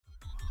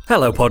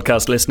Hello,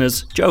 podcast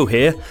listeners. Joe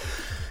here.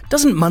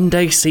 Doesn't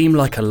Monday seem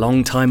like a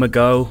long time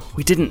ago?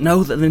 We didn't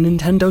know that the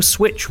Nintendo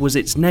Switch was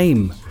its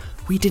name.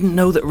 We didn't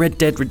know that Red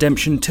Dead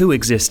Redemption 2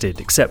 existed,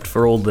 except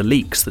for all the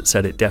leaks that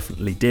said it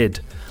definitely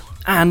did.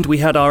 And we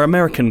had our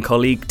American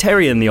colleague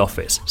Terry in the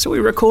office, so we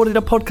recorded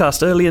a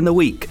podcast early in the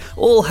week,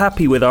 all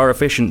happy with our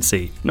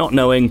efficiency, not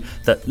knowing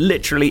that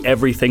literally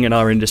everything in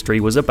our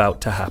industry was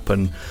about to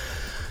happen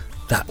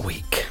that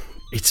week.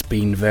 It's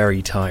been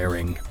very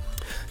tiring.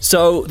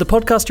 So, the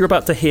podcast you're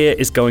about to hear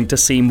is going to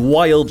seem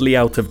wildly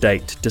out of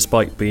date,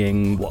 despite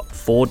being,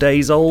 4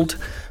 days old?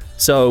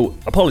 So,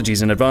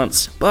 apologies in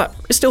advance, but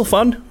it's still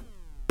fun.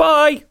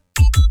 Bye!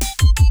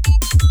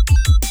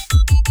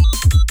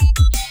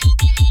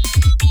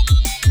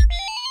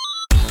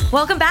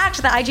 Welcome back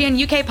to the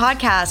IGN UK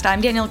podcast. I'm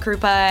Daniel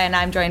Krupa, and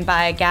I'm joined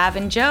by Gav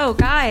and Joe.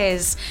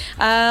 Guys,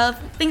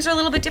 things are a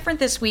little bit different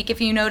this week.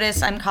 If you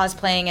notice, I'm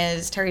cosplaying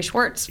as Terry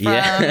Schwartz from,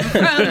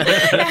 from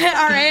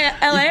our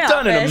LA You've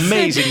done an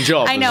amazing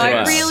job. I know,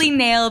 well. I really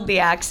nailed the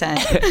accent.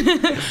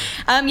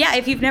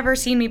 If you've never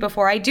seen me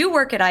before, I do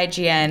work at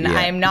IGN. Yeah.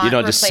 I'm not You're not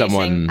replacing. just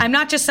someone... I'm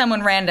not just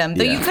someone random.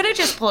 Though Yeah. you could have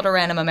just pulled a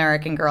random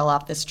American girl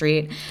off the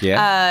street.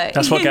 Yeah.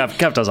 That's what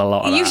Gav does a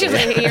lot of that.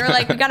 Usually, you're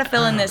like, we got to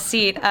fill in this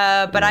seat.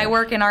 But I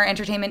work in our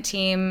entertainment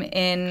team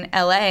in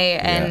LA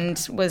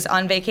and was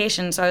on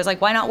vacation, so I was like,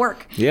 why not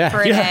work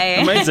for a day?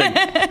 Amazing.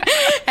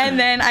 And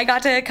then I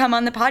got to come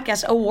on the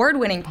podcast,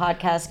 award-winning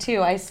podcast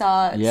too. I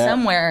saw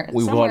somewhere.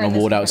 We somewhere won an in this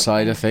award room.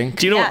 outside, I think.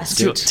 Do you know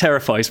Yes. what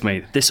terrifies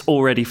me? This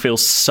already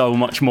feels so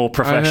much more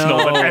professional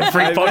than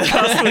every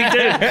podcast we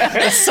do.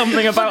 There's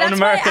something about an That's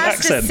why American I asked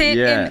accent. to sit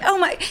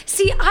Yeah.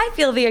 See, I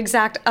feel the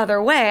exact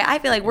other way. I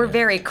feel like we're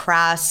very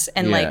crass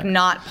and like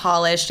not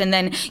polished, and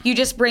then you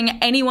just bring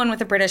anyone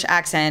with a British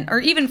accent or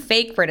even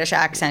fake British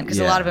accent, because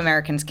a lot of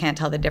Americans can't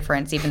tell the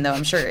difference, even though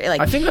I'm sure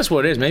I think that's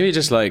what it is. Maybe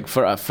just like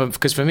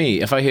because for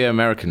me, if I hear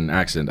American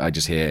accent, I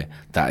just hear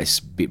that it's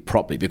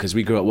properly because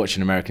we grew up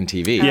watching American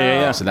TV.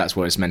 Yeah. So that's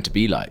what it's meant to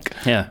be like.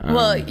 Yeah.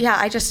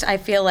 I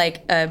feel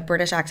like a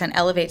British accent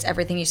elevates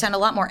everything. You sound a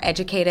lot more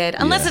educated,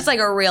 unless it's like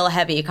a real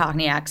heavy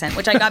Cockney accent,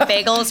 which I got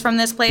bagels from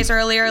this place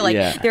earlier.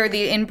 Like there are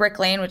in Brick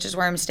Lane, which is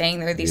where I'm staying,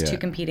 there are these two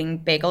competing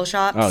bagel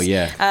shops. Oh,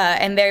 yeah.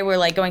 And they were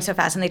like going so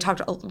fast, and they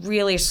talked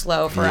really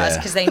slow for us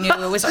because they knew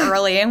it was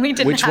early and we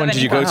didn't Which have one did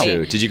any you go coffee.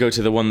 to? Did you go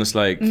to the one that's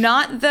like...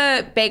 Not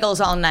the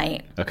bagels all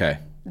night. Okay.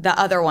 The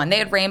other one. They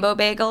had rainbow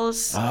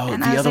bagels. Oh,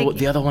 and I was like,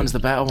 the other one's the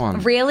better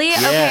one. really?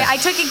 Okay, I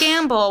took a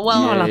gamble.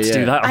 Well, You're allowed to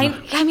do that.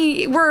 I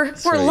mean, we're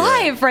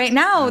live right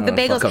now. The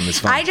bagels. fuck 'em, it's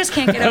fine. I just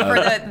can't get over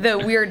the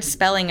weird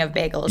spelling of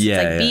bagels.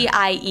 Yeah, It's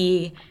like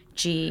yeah. BIEG.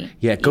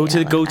 Yeah, go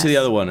to the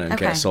other one and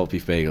Okay. get a salt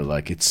beef bagel.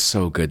 Like, it's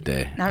so good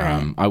there. All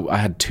right. I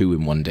had 2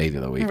 in one day the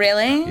other week.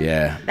 Really?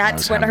 Yeah.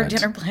 That's what our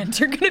dinner plans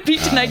are going to be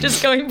tonight.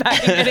 Just going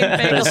back and getting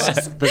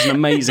bagels. There's an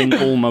amazing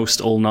almost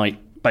all-night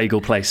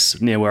bagel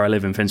place near where I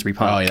live in Finsbury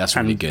Park. Oh, yeah, that's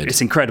really and good.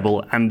 It's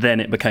incredible. And then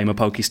it became a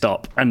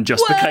Pokestop and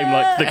just became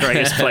like the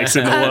greatest place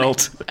in the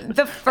world.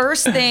 The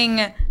first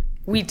thing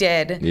we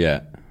did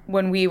Yeah.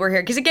 when we were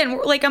here, because again,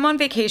 like I'm on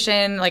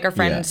vacation, like our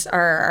friends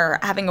are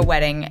having a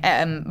wedding,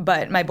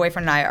 but my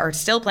boyfriend and I are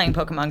still playing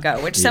Pokemon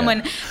Go, which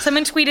someone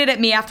tweeted at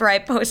me after I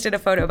posted a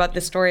photo about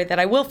this story that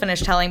I will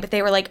finish telling, but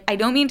they were like, I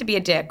don't mean to be a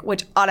dick,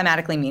 which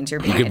automatically means you're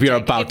being a dick. You're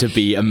about to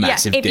be a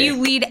massive if dick. you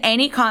lead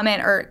any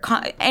comment or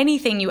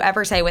anything you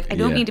ever say with, I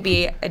don't mean to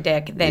be a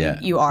dick, then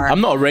you are.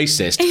 I'm not a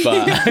racist,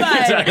 but...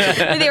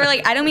 But they were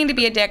like, I don't mean to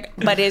be a dick,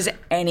 but is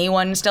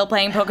anyone still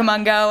playing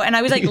Pokemon Go? And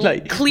I was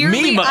like,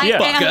 clearly me, I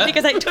am, motherfucker.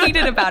 because I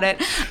tweeted about it.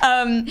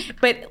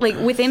 But like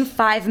within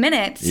 5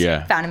 minutes,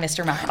 found a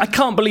Mr. Mime. I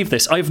can't believe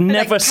this. I've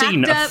never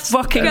seen a packed up,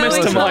 fucking going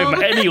Mr. Mime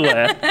home.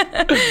 anywhere.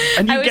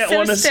 And you I was get so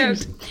one as soon.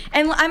 stoked.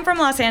 And I'm from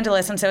Los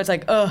Angeles, and so it's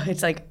like,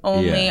 it's like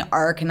only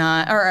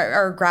Arcanine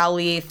or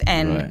Growlithe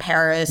and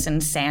Paris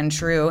and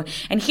Sandshrew.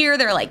 And here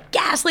they're like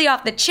Ghastly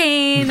off the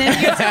chain and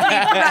just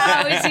like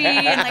Drowsy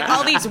and like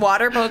all these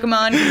water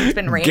Pokemon because it's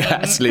been raining.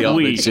 Ghastly off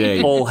the We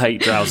chain. all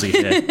hate Drowsy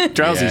here.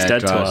 Drowsy's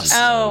dead to Drowsy's- us.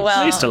 Oh,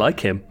 well. I used to like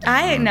him.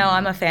 I know,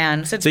 I'm a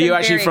fan. So it's So been you're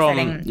actually very from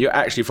exciting. you're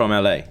actually from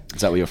LA. Is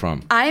that where you're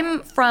from?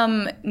 I'm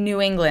from New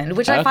England,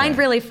 which I find Okay.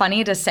 really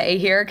funny to say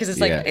here because it's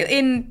like Yeah.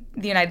 in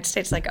the United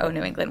States, like, oh,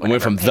 New England. And we're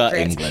whatever, from the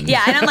Patriots. England.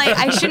 Yeah, and I'm like,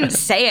 I shouldn't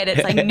say it.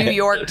 It's like New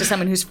York to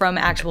someone who's from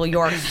actual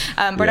York.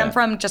 But Yeah. I'm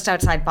from just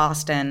outside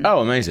Boston. Oh,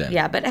 amazing.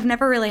 Yeah, but I've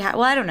never really had,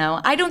 well, I don't know.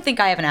 I don't think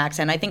I have an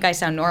accent. I think I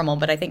sound normal,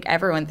 but I think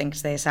everyone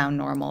thinks they sound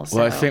normal. So.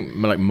 Well, I think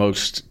like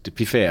most, to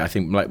be fair, I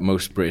think like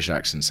most British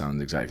accents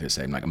sound exactly the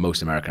same. Like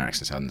most American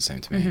accents sound the same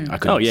to me. I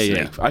couldn't Oh,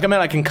 yeah, sleep. I mean,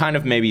 I can kind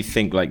of maybe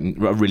think like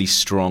a really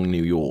strong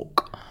New York.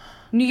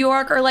 New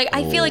York, or like,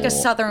 I feel like a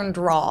southern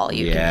drawl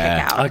you can Yeah.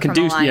 pick out. I can from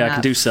do, a lineup. I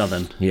can do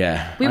Southern.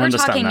 Yeah. We I were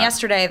understand talking that.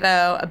 yesterday,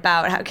 though,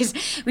 about how, because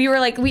we were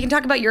like, we can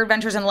talk about your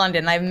adventures in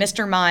London. I have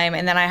Mr. Mime,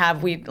 and then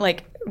we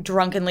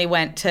drunkenly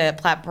went to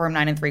Platform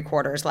 9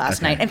 3/4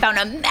 last night and found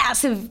a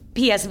massive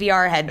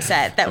PSVR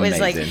headset that was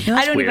like, Amazing.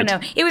 I don't even weird.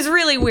 know. It was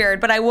really weird,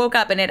 but I woke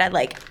up and it had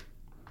like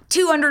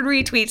 200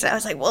 retweets. I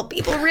was like, well,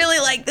 people really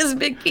like this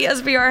big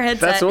PSVR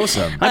headset. That's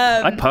awesome.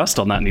 I passed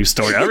on that news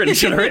story. I really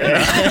should have written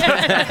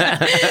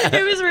that.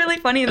 It was really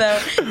funny though.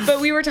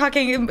 But we were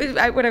talking.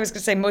 What I was going to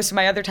say, most of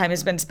my other time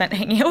has been spent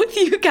hanging out with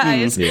you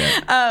guys.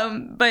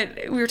 But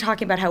we were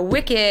talking about how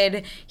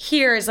Wicked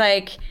here is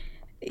like,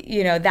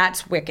 you know,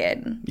 that's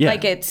Wicked. Yeah,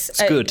 like it's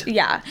good.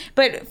 Yeah,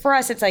 but for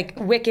us, it's like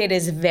Wicked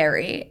is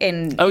very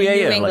in New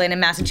England like,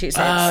 and Massachusetts.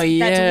 Oh,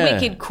 yeah. That's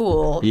Wicked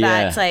cool. Yeah.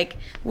 That's like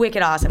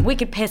Wicked awesome.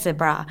 Wicked pissed,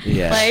 brah.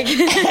 Yeah. Like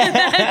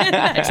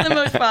that's the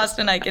most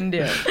Boston I can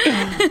do.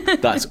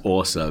 That's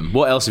awesome.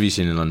 What else have you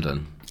seen in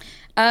London?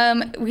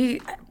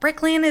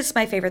 Brick Lane is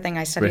my favorite thing.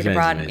 I studied Brick Lane's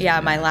abroad. amazing, yeah,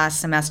 yeah. my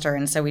last semester,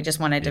 and so we just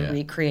wanted to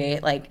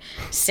recreate like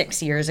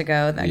 6 years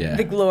ago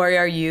the glory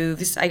our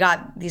youths. I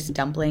got these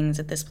dumplings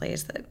at this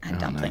place that had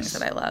dumplings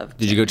that I loved.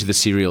 Did you go to the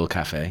cereal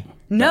cafe?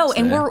 No, That's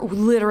and there? we're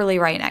literally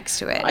right next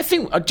to it. I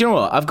think, do you know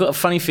what? I've got a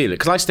funny feeling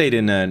because I stayed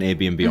in an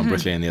Airbnb on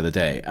Brick Lane the other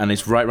day, and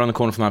it's right around the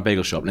corner from that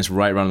bagel shop, and it's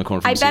right around the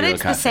corner from I the bet cereal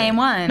it's cafe. the same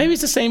one. Maybe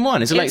it's the same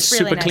one. Is it like It's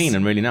really super nice. clean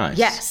and really nice?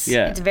 Yes,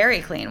 Yeah. it's very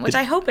clean, which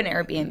I hope an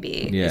Airbnb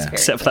is very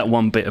Except for that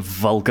one bit of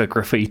vulgar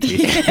graffiti.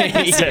 We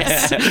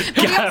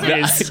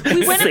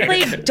went and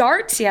played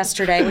darts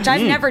yesterday, which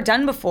I've never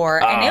done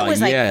before, and it was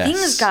like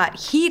things got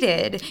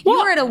heated. You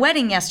were at a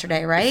wedding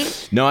yesterday,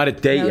 right? No, I had a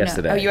date No.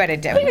 yesterday. Oh, you had a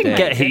date. Didn't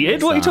get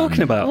heated. What are you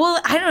talking about? Well,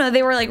 I don't know.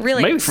 They were like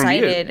really Maybe from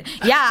you. excited.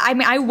 Yeah, I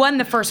mean, I won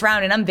the first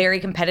round, and I'm very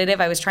competitive.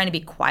 I was trying to be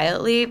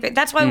quietly. But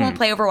that's why I won't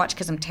play Overwatch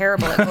because I'm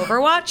terrible at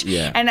Overwatch.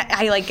 Yeah. And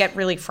I like get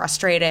really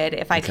frustrated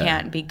if I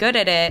can't be good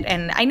at it.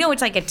 And I know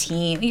it's like a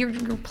team. You're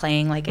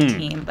playing like a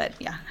team, but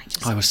yeah,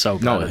 I was so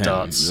No, bad at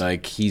darts.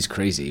 Like he's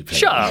crazy.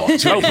 Shut up.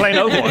 Oh, playing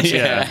Overwatch,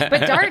 yeah.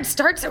 But darts.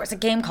 There was a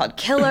game called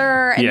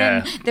Killer, and Yeah.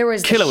 then there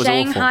was Killer the was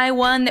Shanghai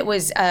one that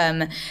was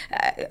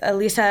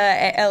Elisa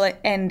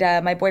and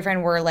my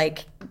boyfriend were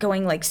like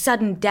going like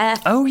sudden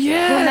death. Oh,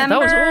 yeah. Remember?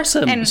 That was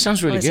awesome. And It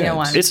sounds really Alicia good.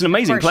 won. It's an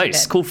amazing Of course she place.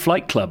 It's did. called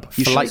Flight Club.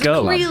 You Flight should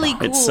go. Club. Really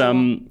cool. It's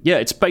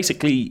it's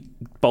basically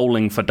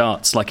bowling for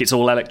darts. Like it's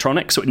all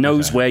electronic, so it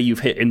knows where you've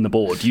hit in the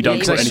board. You don't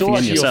you put I saw anything in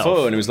actually your yourself.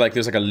 phone. It was like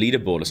there's like a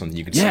leaderboard or something.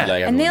 You could Yeah. see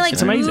like And they like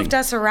It's amazing. moved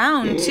us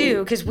around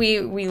too because we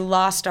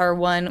lost our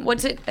one.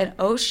 What's it? An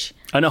Osh?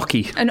 An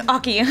Oki. An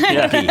Aki.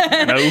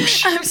 An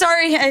Osh. I'm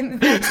sorry,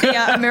 that's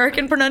the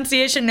American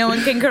pronunciation. No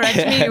one can correct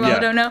me. You all Yeah.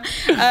 don't know.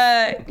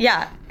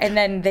 Yeah, and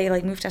then they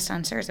like moved us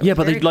downstairs. It Yeah, was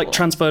but they very like cool.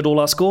 transferred all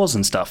our scores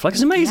and stuff. Like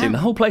it's amazing. Yeah. The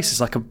whole place is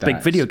like a big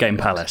That's video game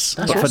palace,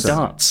 but for awesome.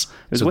 darts.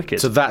 It was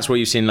wicked. So that's what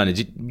you've seen in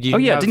London. oh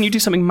yeah, didn't you do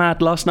something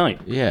mad last night?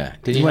 Yeah.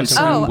 Did you went have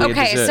some Oh, weird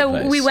okay. dessert So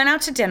place? we went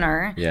out to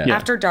dinner Yeah.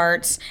 after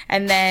darts,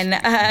 and then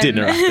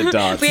Dinner after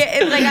darts.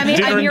 Dinner I'm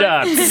and here,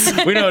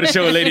 darts. We know how to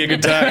show a lady a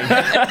good time.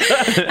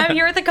 I'm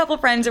here with a couple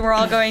friends, and we're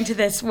all going to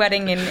this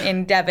wedding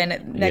in Devon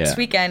next Yeah.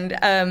 weekend.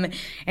 And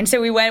so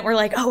we went. We're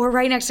like, oh, we're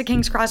right next to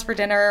King's Cross for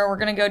dinner. We're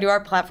gonna go do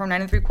our platform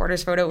 9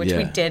 3/4 photo, which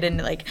we Yeah. did.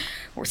 And like,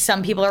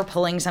 some people are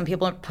pulling, some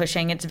people are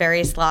pushing. It's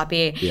very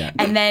sloppy. Yeah.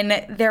 And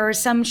then there was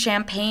some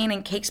champagne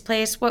and cakes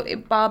place.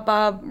 What Bob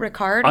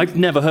Ricard? I've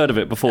never heard of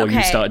it before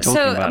you started talking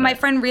so about my it.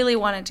 friend really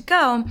wanted to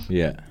go.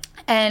 Yeah.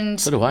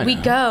 And do I we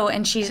now. go,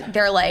 and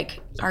they're like,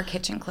 our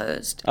kitchen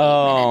closed 8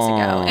 Oh. minutes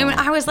ago. And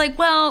I was like,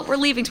 well, we're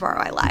leaving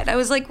tomorrow. I lied. I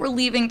was like, we're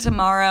leaving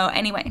tomorrow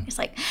anyway. And he's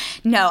like,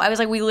 no. I was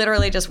like, we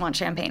literally just want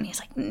champagne. He's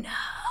like, no.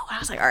 I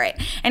was like, all right.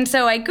 And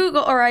so I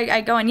Google, or I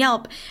go on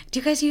Yelp. Do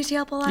you guys use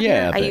Yelp a lot?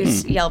 Yeah, here? a I bit.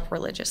 use Yelp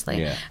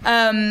religiously.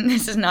 Yeah.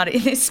 This is not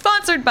it's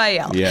sponsored by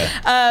Yelp. Yeah.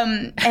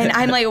 And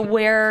I'm like,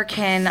 where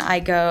can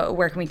I go?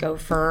 Where can we go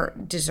for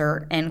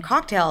dessert and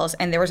cocktails?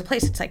 And there was a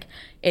place.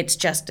 It's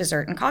just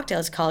dessert and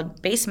cocktails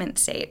called Basement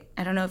State.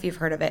 I don't know if you've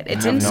heard of it.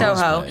 It's in have not,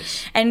 Soho. this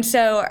place. And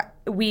so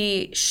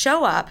we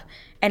show up.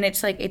 And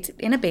it's like, it's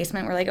in a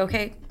basement. We're like,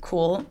 okay,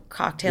 cool.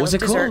 Cocktails, What's it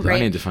dessert, called? great.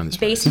 I need to find this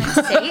place.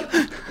 Basement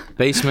State.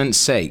 Basement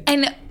sake.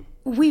 And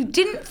we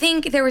didn't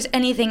think there was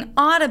anything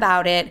odd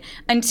about it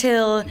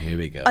until Here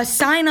we go. a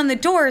sign on the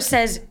door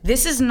says,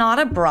 this is not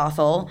a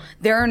brothel.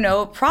 There are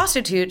no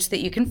prostitutes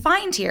that you can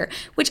find here,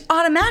 which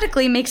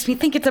automatically makes me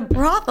think it's a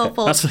brothel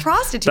full of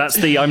prostitutes. That's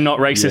the I'm not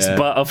racist Yeah.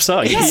 but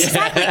offside. Yeah,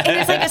 exactly. And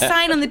it's like a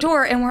sign on the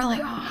door, and we're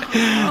like,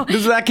 oh.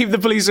 Does that keep the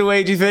police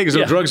away, do you think? There's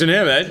no Yeah. drugs in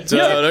here, man. So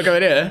don't come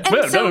in here. And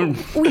Well, so no.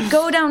 we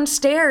go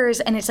downstairs,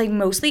 and it's like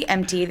mostly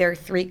empty. There are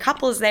 3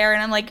 couples there,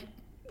 and I'm like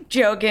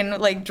joking,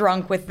 like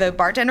drunk with the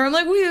bartender. I'm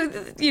like, we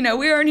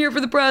aren't here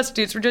for the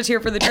prostitutes. We're just here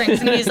for the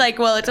drinks. And he's like,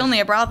 well, it's only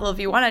a brothel if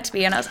you want it to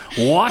be. And I was,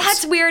 What?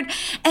 That's weird.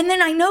 And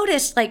then I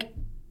noticed like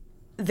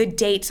the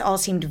dates all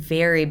seemed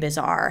very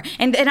bizarre.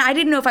 And I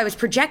didn't know if I was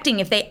projecting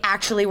if they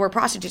actually were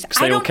prostitutes.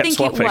 they I all don't kept think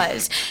swapping. it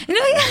was.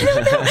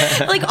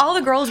 No. Like all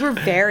the girls were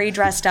very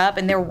dressed up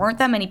and there weren't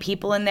that many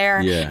people in there.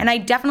 Yeah. And I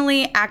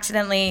definitely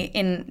accidentally,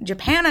 in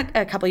Japan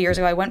a couple years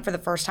ago, I went for the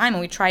first time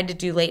and we tried to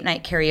do late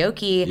night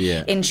karaoke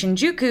Yeah. in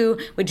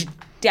Shinjuku, which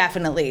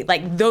definitely,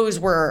 like, those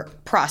were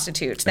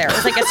prostitutes there. It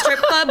was like a strip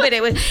club, but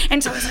it was,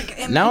 and so I was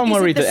like, Now I'm is it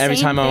worried the that every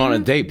same time I'm on a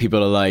thing? date,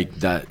 people are like,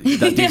 that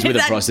dude's with a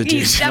He's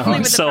prostitute. definitely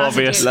with it's the so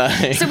obvious.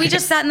 prostitute. So we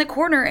just sat in the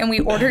corner and we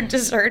ordered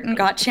dessert and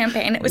got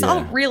champagne. It was all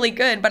Yeah. really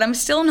good, but I'm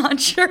still not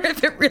sure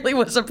if it really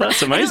was a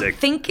That's amazing.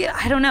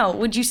 I don't know.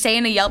 Would you say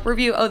in a Yelp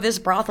review, oh, this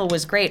brothel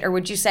was great? Or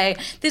would you say,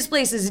 this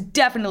place is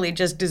definitely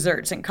just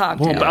desserts and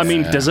cocktails? Well, but I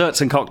mean,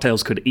 desserts and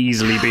cocktails could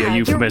easily be a You're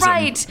euphemism.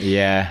 right.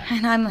 Yeah.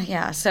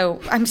 And so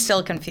I'm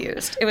still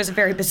confused. It was a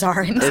very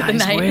bizarre end to the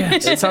night. weird.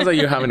 It sounds like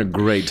you're having a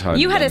great time.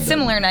 You in had a London.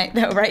 similar night,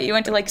 though, right? You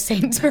went to like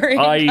Sainsbury.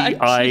 and I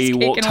got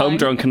cheesecake walked and home wine.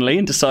 drunkenly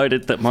and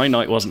decided that my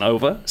night wasn't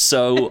over.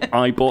 So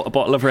I bought a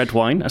bottle of red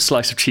wine, a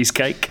slice of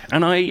cheesecake,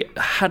 and I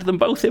had them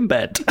both in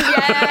bed.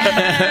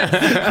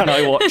 Yes. And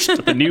I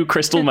watched the new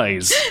Crystal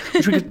Maze,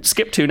 which we could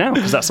skip to now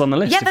because that's on the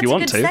list Yeah, if that's you a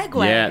want good to.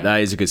 segue. Yeah,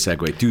 that is a good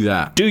segue. Do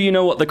that. Do you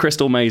know what the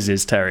Crystal Maze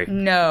is, Terry?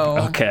 No.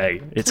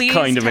 Okay, it's Please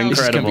kind of tell me. This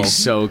is going to incredible. be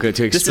so good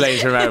to explain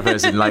to another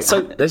person. Like,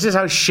 so this is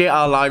how shit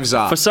our lives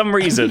are. For some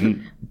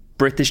reason,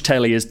 British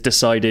telly has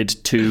decided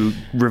to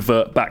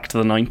revert back to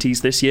the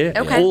 90s this year.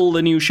 Okay. All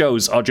the new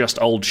shows are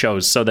just old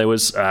shows. So there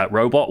was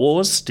Robot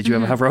Wars. Did you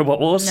ever have Robot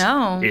Wars?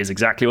 No. It is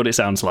exactly what it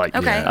sounds like.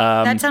 Okay.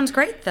 That sounds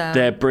great, though.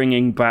 They're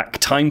bringing back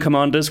Time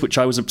Commanders, which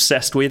I was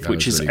obsessed with,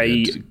 which was is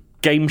really a good.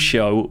 game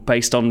show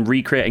based on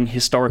recreating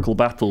historical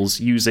battles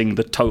using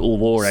the Total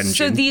War engine.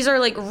 So these are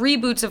like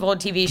reboots of old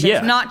TV shows, Yeah.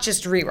 not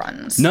just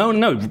reruns. No,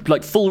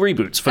 like full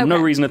reboots for no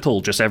Okay. reason at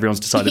all. Just everyone's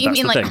decided You that's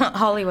mean the like thing.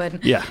 Hollywood?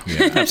 Yeah,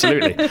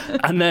 absolutely.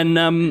 And then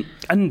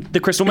and the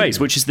Crystal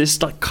Maze, which is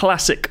this like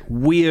classic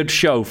weird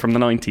show from the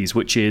 90s,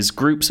 which is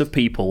groups of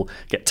people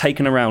get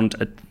taken around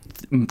a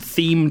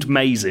themed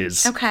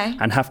mazes Okay.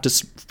 and have to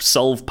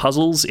solve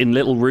puzzles in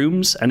little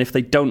rooms, and if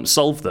they don't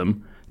solve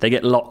them, they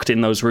get locked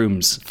in those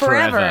rooms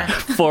Forever.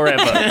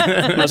 forever.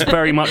 That's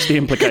very much the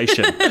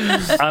implication.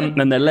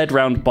 And they're led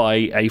round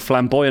by a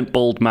flamboyant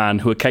bald man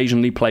who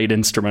occasionally played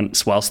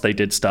instruments whilst they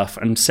did stuff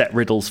and set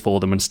riddles for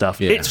them and stuff.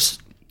 Yeah. It's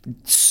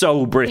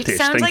so British. It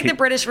sounds like thinking- the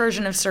British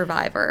version of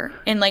Survivor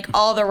in like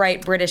all the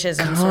right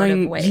Britishism sort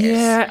of ways.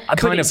 Yeah,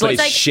 Kind of, but it's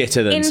Like,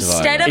 shitter than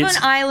instead Survivor. of an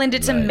island,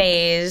 it's a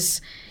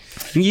maze.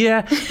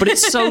 yeah, but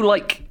it's so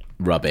like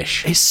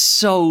Rubbish. it's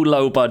so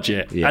low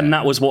budget, Yeah. and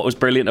that was what was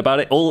brilliant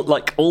about it. All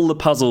the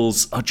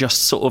puzzles are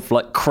just sort of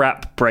like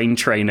crap brain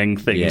training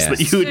things Yeah.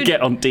 that you would get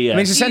on DS. I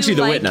mean, it's essentially you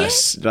The like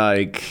Witness,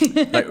 like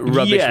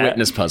rubbish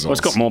witness puzzles. Well, it's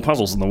got more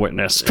puzzles than The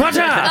Witness.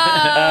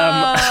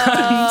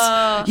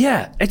 Oh.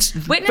 Yeah, it's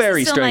Witness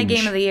very is still strange. my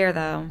game of the year,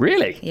 though.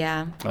 Really?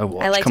 Yeah.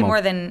 Overwatch, I liked come it on.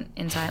 more than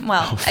Inside.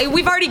 Well,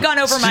 we've already gone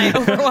over my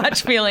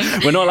Overwatch feeling.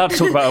 We're not allowed to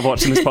talk about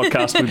Overwatch in this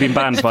podcast. We've been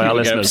banned by our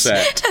People get listeners.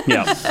 upset.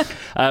 Yeah.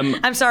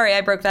 I'm sorry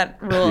I broke that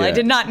rule. I Yeah.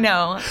 did not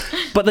know.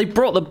 But they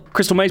brought the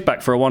Crystal Maze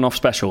back for a one-off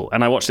special,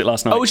 and I watched it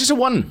last night. Oh, it's just a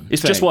one.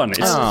 It's just one. It's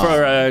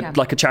for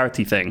like a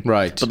charity thing.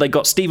 Right. But they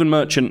got Stephen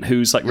Merchant,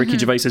 who's like Ricky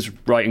Gervais's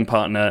writing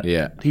partner.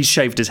 Yeah. He's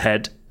shaved his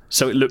head,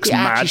 so it looks He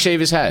mad. actually shaved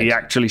his head? He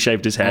actually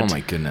shaved his head. Oh, my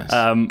goodness.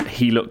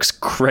 He looks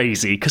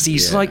crazy because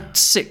he's like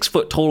 6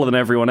 foot taller than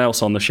everyone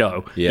else on the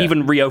show. Yeah.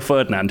 Even Rio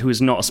Ferdinand, who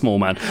is not a small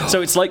man.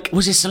 So it's like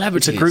Was it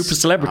celebrities? It's a group of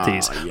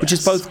celebrities, which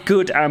is both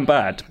good and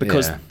bad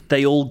because Yeah.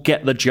 they all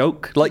get the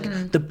joke.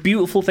 Like the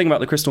beautiful thing about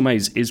the Crystal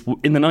Maze is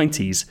in the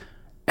 90s.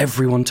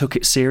 Everyone took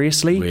it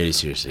seriously. Really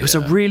seriously. It was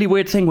a really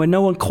weird thing where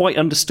no one quite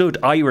understood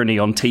irony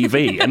on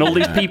TV, and all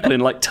these people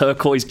in like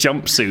turquoise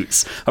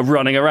jumpsuits are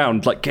running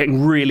around like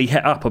getting really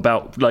hit up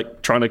about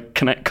like trying to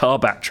connect car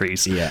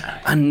batteries. Yeah.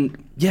 And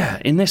yeah,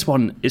 in this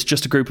one, it's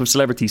just a group of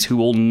celebrities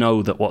who all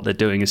know that what they're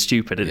doing is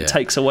stupid, and it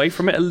takes away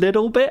from it a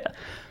little bit,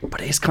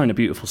 but it is kind of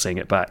beautiful seeing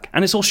it back.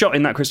 And it's all shot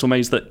in that Crystal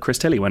Maze that Chris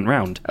Tilly went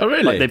round. Oh,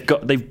 really?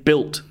 Like they've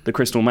built the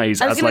Crystal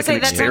Maze I was as going like to say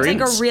an that sounds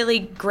experience. like a really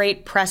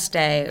great press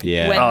day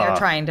Yeah. when they're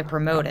trying to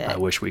promote it. I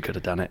wish we could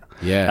have done it.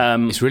 Yeah.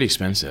 It's really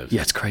expensive.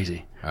 Yeah, it's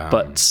crazy.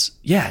 But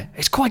yeah,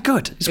 it's quite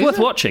good. It's worth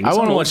watching. I It's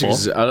want to not watch it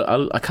awful.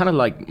 because I kind of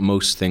like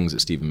most things that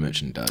Stephen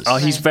Merchant does. Oh,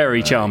 he's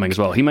very charming as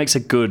well. He makes a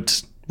good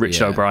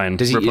Richard O'Brien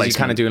Is he replacement.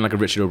 kind of doing like a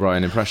Richard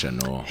O'Brien impression?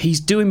 Or He's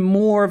doing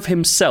more of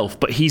himself,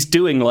 but he's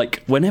doing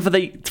like whenever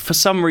for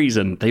some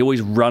reason, they always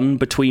run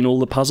between all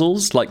the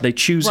puzzles. Like they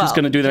choose who's Well,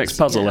 going to do the next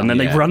puzzle, and then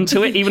they Yeah. run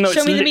to it, even though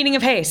Show it's me the meaning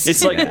of haste.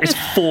 It's like it's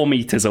 4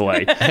 meters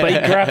away, but he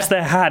grabs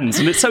their hands,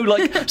 and it's so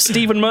like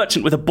Stephen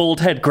Merchant with a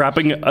bald head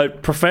grabbing a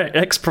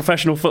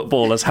ex-professional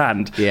footballer's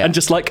hand Yeah. and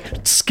just like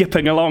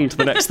skipping along to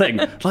the next thing.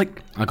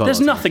 Like I got there's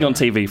lots of nothing on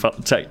TV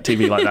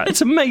like that.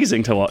 It's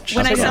amazing to watch.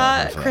 When I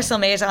That's saw Crystal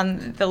Maze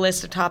on the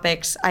list of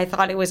topics, I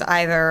thought it was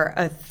either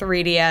a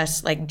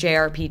 3DS like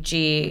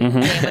JRPG game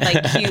with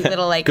like cute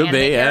little like Could anime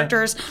be, yeah.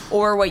 characters,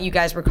 or what you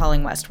guys were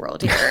calling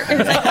Westworld here.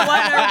 It's like one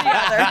or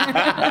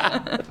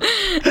the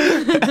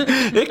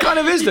other. it kind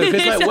of is though,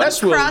 because like It's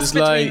a Westworld cross is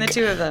between like the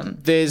two of them.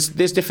 There's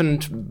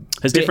different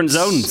different bits,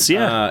 zones,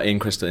 yeah. in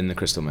the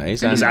Crystal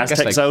Maze. There's And I guess,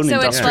 Aztec like, Zone, So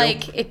it's industrial.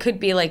 like it could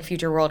be like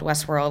Future World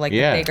Westworld, like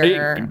Yeah. the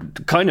bigger.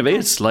 It kind of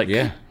is like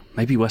Yeah.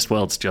 Maybe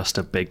Westworld's just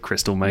a big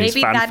Crystal Maze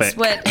Maybe fanfic. that's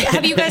what.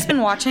 Have you guys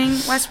been watching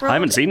Westworld? I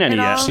haven't seen any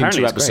at yet. all? Seen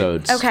Apparently 2 it's great.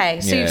 episodes.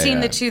 Okay, so you've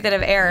seen the 2 that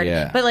have aired,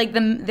 Yeah. but like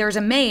there's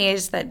a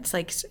maze that's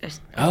like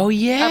Oh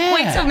yeah. a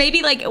point. So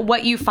maybe like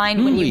what you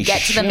find when Holy you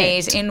get to the shit.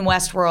 maze in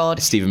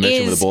Westworld Stephen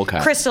Mitchell is with a ball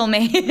cap. Crystal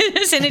Maze,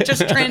 and it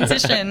just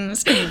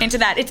transitions into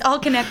that. It's all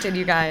connected,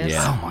 you guys.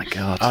 Yeah. Oh my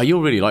god. Oh,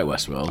 you'll really like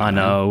Westworld. I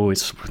know.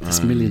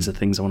 There's millions of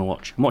things I want to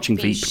watch. I'm watching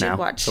You Veep should now.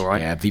 watch. It's all right.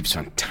 Yeah, Veep's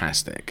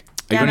fantastic.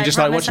 Are you Dan, going to I just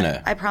start promise watching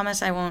it? I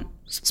promise I won't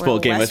Spoil spoil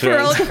Game of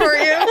Westworld Thrones. for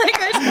you.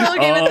 Like I spoil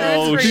Game of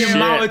Thrones for shit. you. The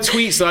amount of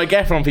tweets that I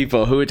get from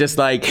people who are just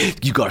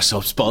like, "You gotta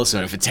stop spoil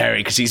something for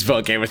Terry because he's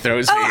spoiled Game of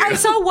Thrones for Oh, you." I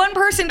saw one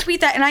person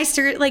tweet that, and I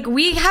stared. Like,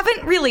 we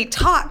haven't really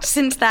talked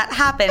since that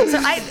happened. So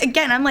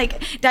I'm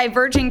like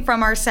diverging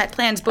from our set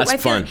plans. But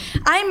That's I feel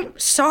fun. I'm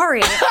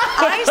sorry.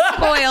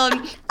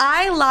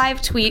 I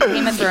live tweet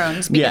Game of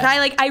Thrones because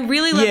Yeah. I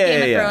really love Yeah,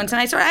 Game of yeah. Thrones, and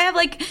I have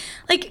like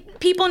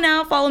people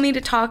now follow me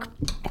to talk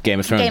Game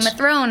of Thrones. Game of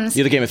Thrones.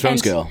 You're the Game of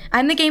Thrones And girl.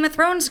 I'm the Game of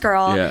Thrones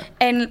girl. Yeah.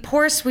 And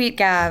poor sweet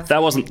Gav.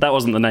 That wasn't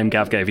the name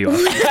Gav gave you.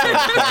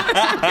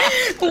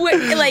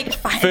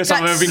 First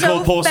time I've ever been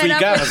called poor sweet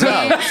Gav as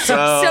well.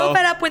 So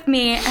fed up with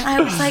me, and I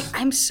was like,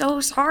 I'm so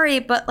sorry,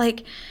 but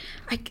like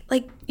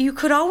you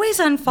could always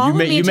unfollow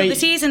me until the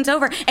season's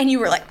over, and you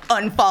were like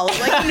unfollow,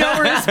 like no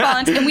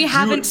response, and we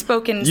haven't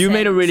spoken. You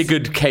made a since. really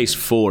good case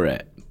for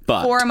it,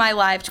 but For my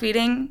live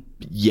tweeting,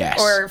 yes,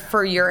 or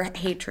for your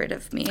hatred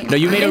of me. no,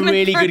 you made a in the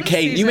really good first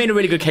case. You season. made a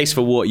really good case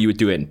for what you were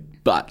doing,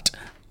 but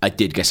I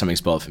did get something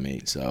spoiled for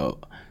me, so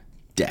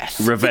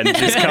death.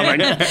 Revenge is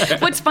coming.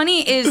 What's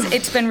funny is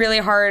it's been really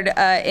hard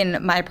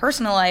in my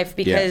personal life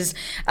because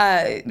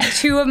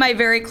 2 of my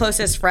very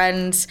closest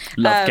friends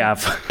Love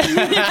Gav. just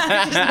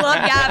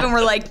love Gav, and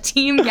we're like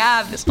Team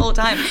Gav this whole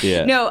time.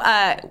 Yeah. No,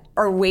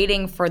 are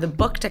waiting for the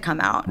book to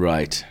come out,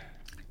 Right.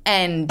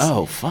 and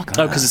Oh fuck.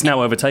 Oh, because it's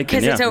now overtaken.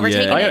 because Yeah. it's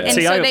overtaken Yeah. it. And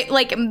See, so I- they,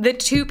 like the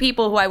 2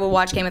 people who I will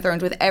watch Game of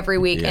Thrones with every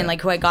week, Yeah. and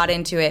like who I got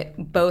into it,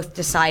 both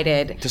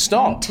decided To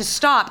stop.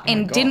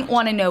 and didn't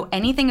want to know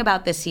anything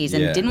about this season,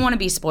 Yeah. didn't want to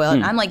be spoiled.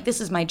 And I'm like, this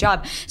is my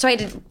job, so I had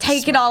to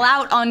take it all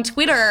out on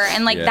Twitter,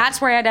 and like Yeah.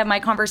 that's where I had to have my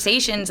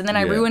conversations, and then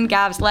I Yeah. ruined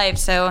Gav's life.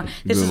 So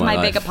this Ruined is my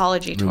my big life.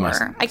 apology Ruined my-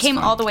 tour. I it's came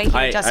fine. all the way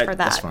here just for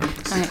that's that.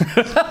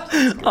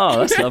 fine. Oh,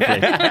 that's lovely.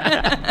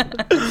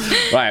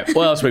 Right,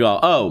 what else we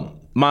got? Oh,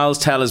 Miles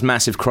Teller's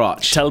massive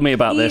crotch. Tell me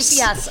about Please, this.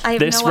 yes, I have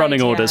this no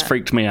running idea. order's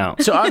freaked me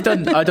out. So I've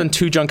done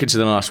 2 junkets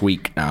in the last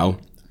week now.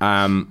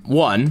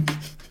 One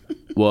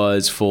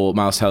was for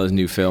Miles Teller's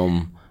new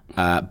film,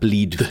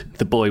 Bleed.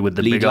 The boy with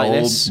the Bleed big like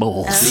old this.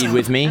 balls. Bleed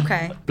with me.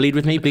 Okay. Bleed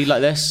with me. Bleed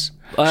like this.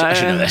 I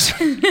should know this.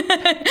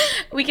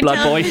 We can Blood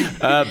tell. boy.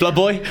 Blood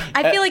boy.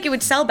 I feel like it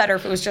would sell better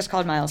if it was just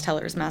called Miles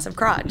Teller's Massive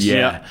Crotch.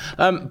 Yeah.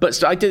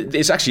 But I did.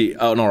 It's actually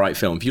an alright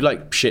film. If you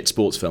like shit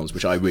sports films,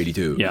 which I really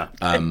do, Yeah.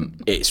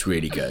 it's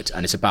really good.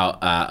 And it's about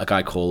a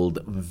guy called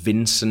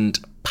Vincent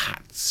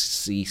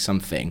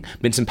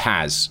Vincent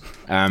Paz.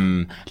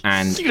 And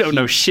You don't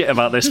know shit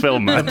about this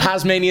film, man.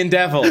 Tasmanian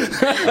devil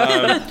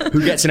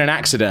who gets in an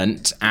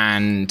accident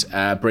and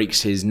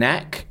breaks his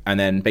neck, and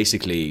then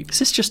basically Is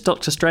this just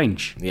Doctor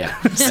Strange? yeah,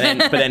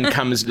 but then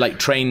comes like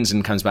trains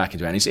and comes back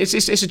into it. And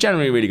it's a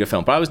generally really good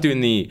film. But I was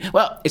doing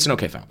it's an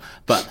okay film.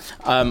 But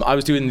I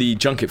was doing the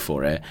junket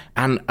for it,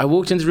 and I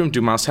walked into the room to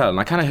do Miles Teller, and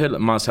I kind of heard that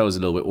Miles Teller was a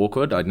little bit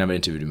awkward. I'd never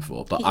interviewed him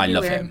before, but I You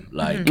love were. him.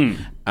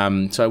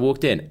 Like, so I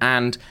walked in,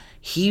 and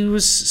he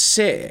was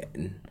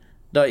sitting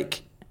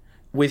like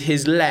with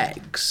his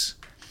legs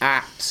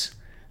at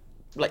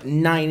like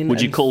 9.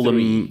 Would you and call 3.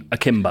 them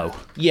akimbo?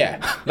 Yeah,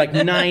 like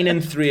 9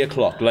 and 3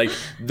 o'clock. Like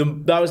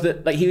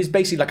he was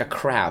basically like a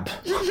crab.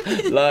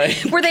 Like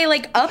Were they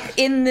like up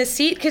in the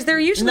seat? Because they're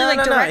usually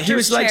like director's He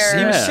was chair.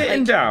 he was Yeah.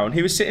 sitting down.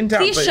 He was sitting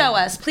down. Please but show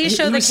us. Please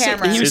show he the was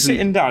camera. he was Isn't-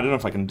 sitting down. I don't know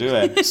if I can do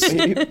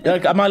it.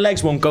 Like, my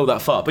legs won't go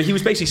that far, but he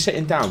was basically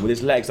sitting down with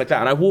his legs like that.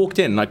 And I walked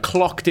in and I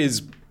clocked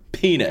his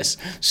penis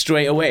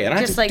straight away. And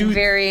Just like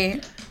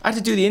I had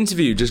to do the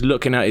interview just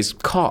looking at his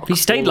cock. He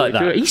stayed like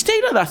that? He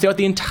stayed like that throughout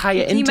the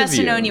entire interview. He must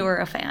have known you were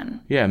a fan.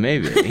 Yeah,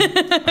 maybe.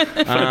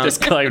 This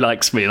guy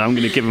likes me, and I'm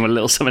going to give him a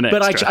little something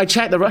But extra. I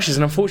checked the rushes,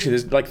 and unfortunately,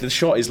 there's, like the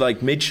shot is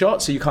like mid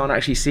shot, so you can't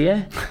actually see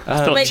it.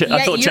 thought But che- I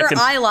yet thought your checking-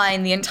 eye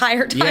line the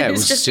entire time Yeah, it is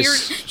was just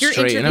just you're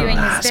straight interviewing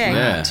up. his dick.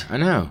 Yeah, I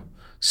know.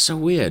 So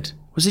weird.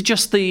 Was it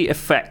just the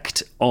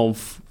effect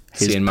of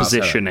his Seeing Miles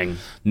Teller. positioning?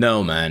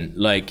 No, man.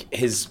 Like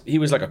he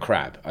was like a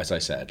crab, as I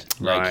said.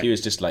 Like Right. he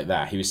was just like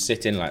that. He was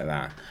sitting like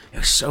that. It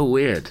was so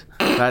weird.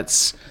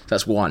 That's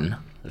one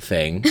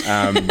thing.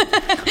 And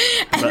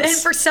then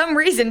for some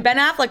reason, Ben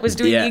Affleck was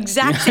doing Yeah. the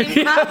exact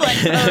same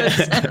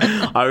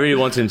Affleck pose. I really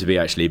wanted him to be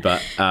actually,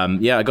 but I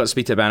got to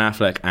speak to Ben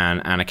Affleck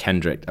and Anna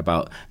Kendrick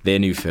about their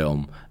new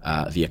film,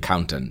 The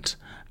Accountant,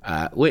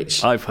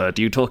 which I've heard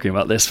you talking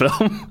about this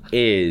film.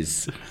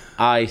 is,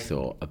 I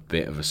thought, a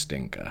bit of a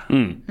stinker.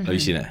 Have you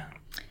seen it?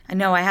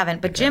 No, I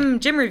haven't. But Jim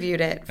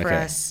reviewed it for Okay.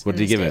 us. What in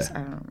did he these give days. it? I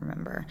don't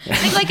remember. I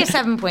think like a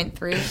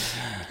 7.3.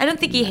 I don't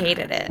think he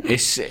hated it.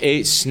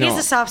 It's He not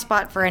has a soft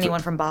spot for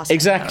anyone from Boston.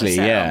 exactly.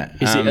 though, so. Yeah.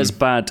 Is it as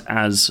bad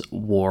as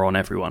War on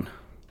Everyone?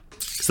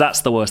 'Cause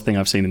That's the worst thing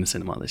I've seen in the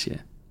cinema this year.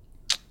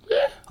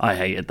 I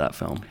hated that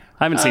film.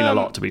 I haven't seen a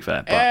lot, to be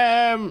fair. But.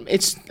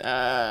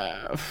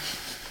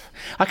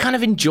 I kind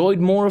of enjoyed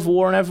more of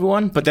War on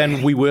Everyone, but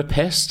then we were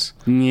pissed.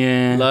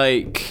 Yeah.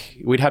 Like,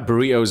 we'd had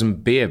burritos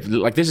and beer.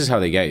 Like, this is how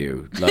they get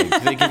you. Like,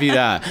 they give you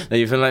that. Then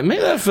you feel like,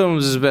 maybe that film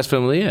is the best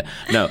film of the year.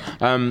 No.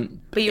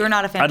 But you were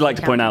not a fan. I'd like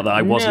to point out that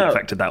I wasn't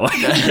affected that way.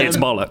 It's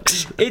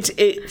bollocks.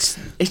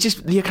 It's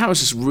just, The Account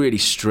was just a really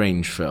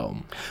strange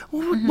film.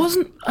 Well, it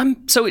wasn't.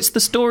 So it's the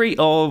story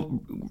of.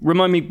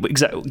 Remind me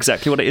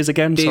exactly what it is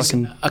again. There's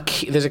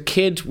a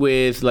kid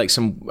with like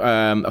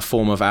a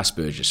form of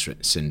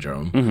Asperger's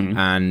syndrome,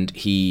 and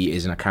he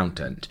is an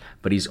accountant,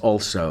 but he's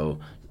also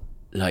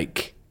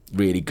like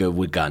really good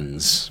with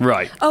guns.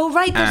 Right. Oh,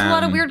 right. There's a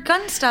lot of weird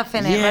gun stuff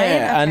in it, right?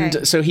 Yeah,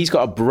 and so he's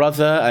got a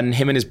brother, and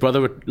him and his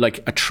brother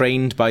are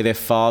trained by their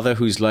father,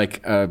 who's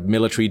like a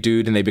military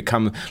dude, and they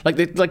become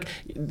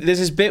there's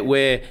this bit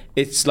where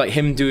it's like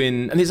him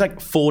doing, and there's like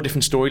 4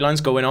 different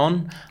storylines going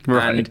on,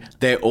 and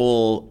they're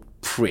all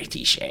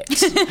pretty shit.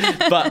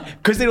 But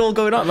because they're all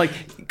going on,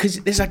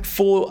 because there's like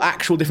 4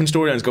 actual different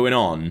storylines going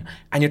on,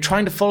 and you're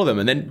trying to follow them,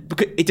 and then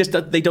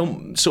they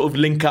don't sort of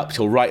link up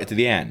till right at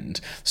the end.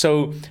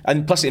 So,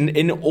 and plus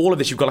in all of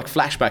this, you've got like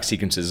flashback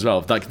sequences as well,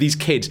 of like these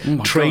kids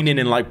training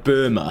in like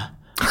Burma.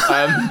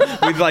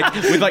 with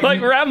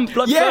Ram,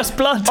 First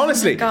Blood.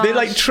 Honestly, they're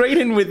like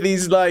training with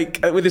these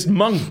with this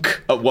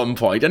monk at one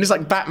point, and it's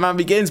like Batman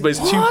Begins, but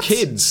it's 2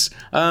 kids.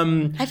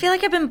 I feel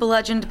like I've been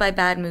bludgeoned by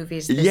bad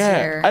movies this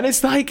year. And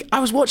it's like I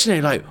was watching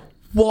it like,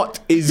 what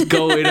is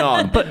going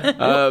on?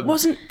 But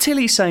wasn't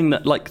Tilly saying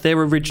that like their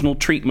original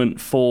treatment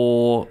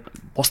for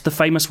what's the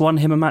famous one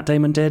him and Matt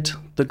Damon did,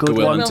 the Good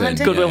Will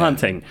Hunting? Good Will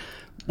Hunting.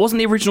 Wasn't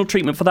the original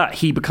treatment for that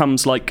he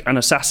becomes like an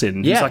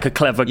assassin? He's like a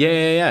clever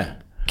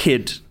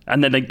kid,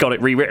 and then they got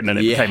it rewritten and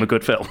it became a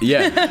good film.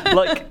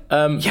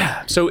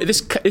 So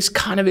this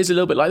kind of is a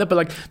little bit like that, but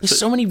like there's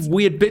so many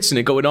weird bits in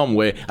it going on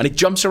and it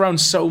jumps around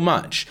so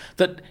much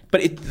that,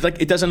 but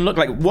it doesn't look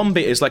like one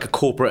bit is like a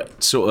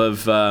corporate sort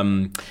of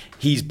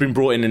he's been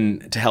brought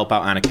in to help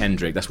out Anna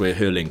Kendrick. That's where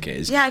her link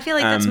is. Yeah, I feel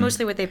like that's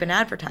mostly what they've been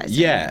advertising.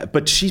 Yeah,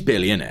 but she's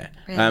barely in it.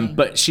 Really?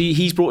 But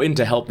he's brought in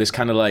to help this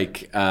kind of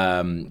like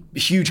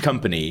huge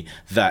company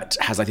that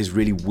has like these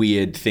really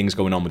weird things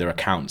going on with their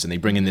accounts, and they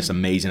bring in this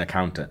amazing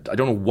accountant. I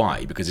don't know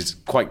why, because it's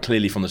quite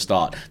clearly from the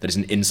start that it's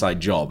an inside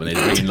job, and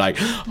they're bringing like,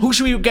 who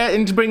should we get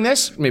in to bring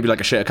this? Maybe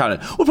like a shit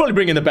accountant. We'll probably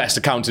bring in the best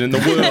accountant in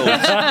the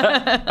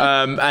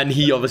world. And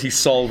he obviously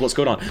solved what's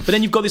going on. But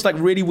then you've got this like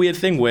really weird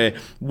thing where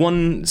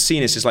one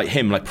scene is just like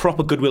him, like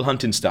proper Good Will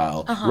Hunting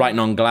style, writing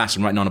on glass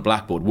and writing on a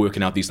blackboard,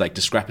 working out these like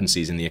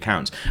discrepancies in the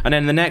accounts. And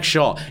then the next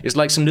shot is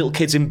like some little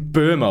kids in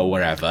Burma or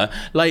wherever,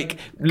 like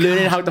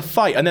learning how to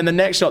fight. And then the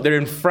next shot they're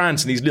in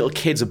France, and these little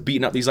kids are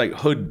beating up these like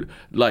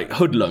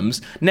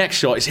hoodlums. Next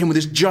shot is him with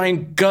this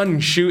giant gun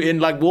shooting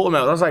like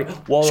watermelons. I was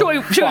like, well,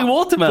 shooting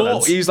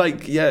watermelons. He's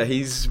like,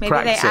 he's maybe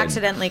practicing. They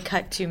accidentally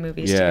cut 2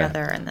 movies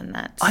together, and then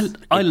that's.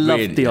 I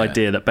love the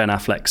idea that Ben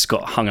Affleck's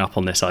got hung up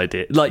on this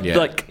idea.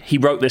 Like he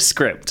wrote this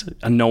script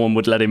and no one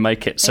would let him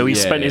make it, so he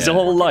spent his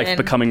whole life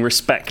becoming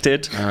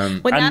respected.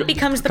 When that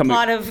becomes the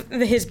plot of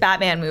his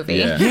Batman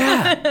movie.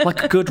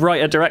 Like a good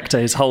writer-director,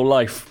 his whole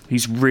life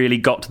he's really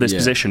got to this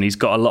position. He's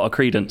got a lot of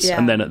credence,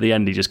 and then at the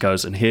end he just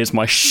goes, and here's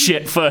my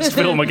shit first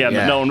film again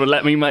that no one would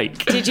let me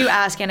make. Did you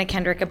ask Anna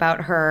Kendrick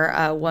about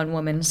her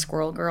one-woman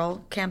Squirrel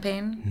Girl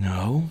campaign?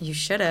 No. You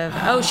should have.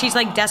 Oh, she's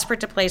like desperate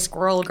to play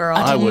Squirrel Girl.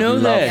 I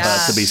would love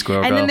her to be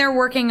Squirrel Girl. And then they're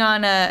working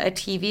on a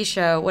TV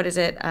show. What is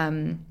it?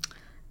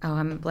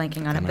 I'm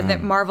blanking on it.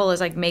 But Marvel is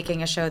like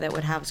making a show that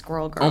would have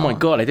Squirrel Girl. Oh my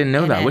god, I didn't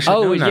know that.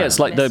 It's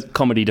like the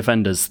Comedy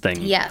Defenders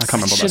thing. Yes. I can't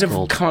remember what should that's have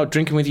called. come out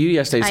drinking with you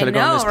yesterday instead of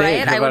going on this date.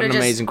 Right? I've had an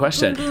amazing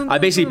question. I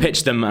basically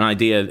pitched them an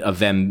idea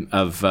of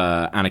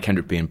Anna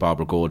Kendrick being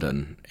Barbara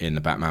Gordon in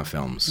the Batman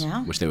films,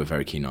 which they were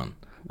very keen on.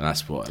 And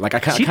that's what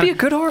she'd be a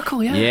good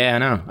Oracle, Yeah, I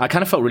know. I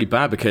kind of felt really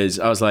bad because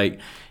I was like,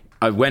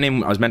 I went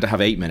in, I was meant to have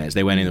 8 minutes.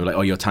 They went in, they were like,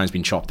 oh, your time's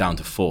been chopped down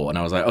to 4. And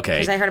I was like, okay.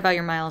 Because I heard about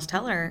your Miles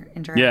Teller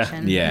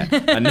interaction. Yeah.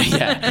 And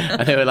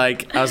they were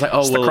like, I was like,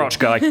 oh, the crotch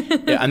guy.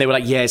 And they were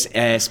like, yes,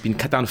 it's been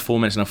cut down to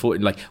 4 minutes. And I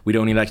thought, like, we'd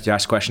only like to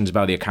ask questions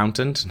about the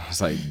accountant. And I was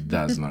like,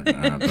 that's not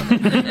going to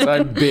happen. So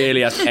I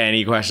barely asked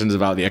any questions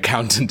about the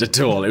accountant at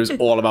all. It was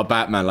all about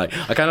Batman. Like,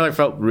 I kind of like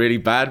felt really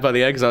bad by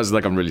the end because I was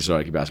like, I'm really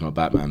sorry I keep asking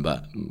about Batman,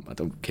 but I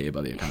don't care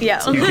about the accountant.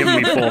 Yeah. You've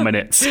given me 4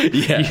 minutes.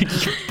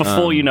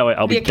 Before you know it,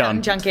 I'll be done. The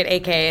Accountant Junket,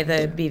 a.k.a. the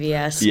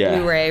BBS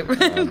Blu-ray.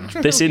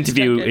 This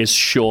interview is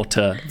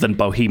shorter than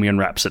Bohemian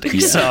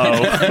Rhapsody, so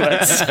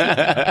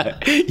that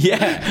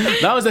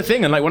was the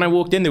thing. And like when I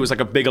walked in, there was like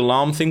a big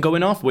alarm thing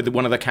going off with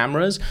one of the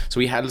cameras. So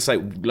we had this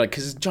like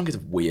because Junket's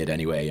weird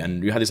anyway,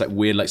 and you had this like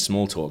weird like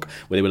small talk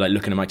where they were like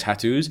looking at my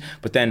tattoos.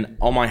 But then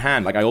on my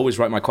hand, like I always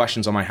write my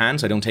questions on my hand,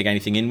 so I don't take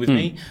anything in with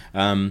me.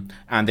 And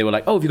they were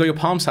like, "Oh, have you got your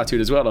palms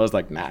tattooed as well?" I was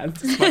like, "Nah,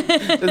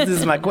 this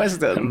is my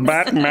question."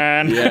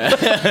 Batman.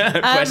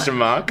 Question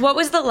mark. What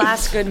was the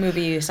last good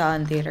movie you saw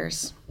in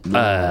theaters?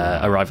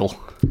 Arrival.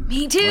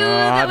 Me too. I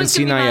That haven't was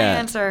seen gonna be that my yet.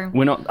 answer.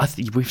 We're not.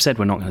 We've said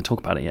we're not going to talk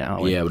about it yet,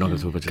 aren't we? Yeah, we're not going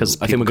to talk about it. 'Cause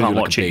I think we're people going to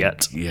can't watch it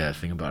yet. Yeah,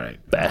 think about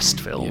it. Best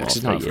film. Yeah, of 'cause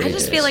it's the not year. I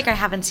just feel like I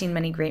haven't seen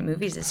many great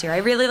movies this year. I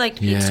really liked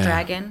Pete's Yeah.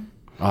 Dragon.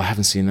 Oh, I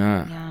haven't seen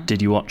that. Yeah.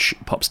 Did you watch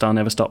Popstar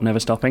Never Stop, Never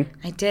Stopping?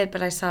 I did,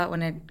 but I saw it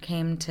when it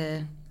came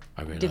to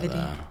I really DVD. like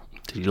that.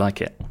 Did you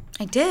like it?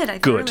 I did. I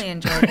Good. thoroughly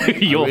enjoyed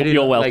it. You're really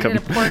like- welcome.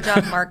 Did a poor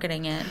job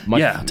marketing it.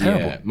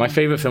 Terrible. My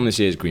favourite film this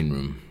year is Green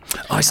Room.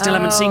 I still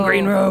haven't seen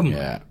Green Room.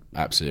 Yeah,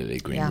 absolutely,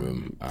 Green Yeah,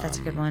 Room. that's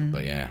a good one.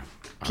 But yeah,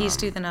 Peace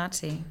to the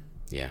Nazi.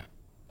 yeah.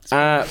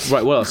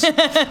 Right, what else?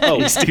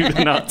 Oh, Steve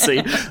the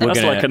Nazi. That's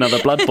gonna- like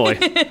another Blood Boy.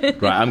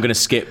 right, I'm going to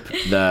skip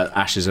the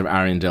Ashes of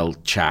Ariandel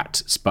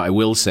chat, but I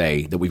will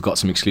say that we've got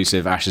some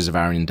exclusive Ashes of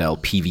Ariandel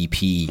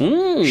PvP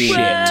shit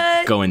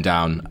What? going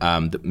down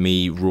that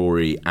me,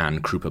 Rory,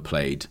 and Krupa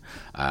played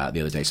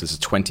the other day. So there's a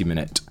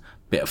 20-minute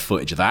bit of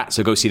footage of that,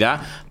 so go see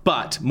that.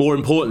 But more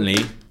importantly,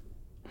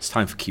 it's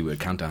time for Keyword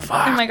Countdown.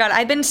 Oh my god,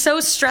 I've been so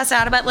stressed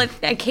out about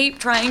I keep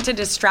trying to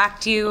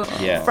distract you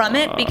Yeah. from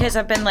it because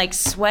I've been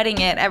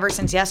sweating it ever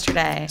since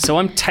yesterday. So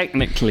I'm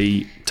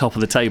technically top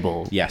of the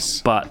table.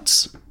 Yes.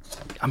 But,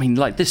 I mean,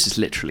 this is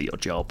literally your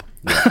job.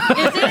 Is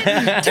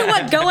it? To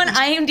what? Go on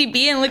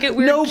IMDb and look at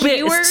weird No, but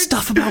keywords? it's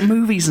stuff about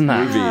movies and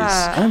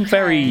that. I'm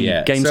very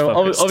games so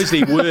focused.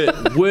 obviously,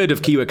 word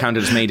of Keyword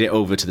Countdown has made it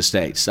over to the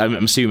States.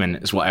 I'm assuming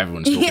it's what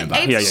everyone's talking about.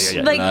 It's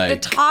Yeah. the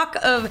talk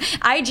of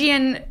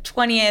IGN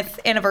 20th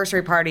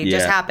anniversary party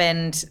just Yeah.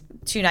 happened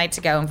 2 nights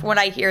ago. And from what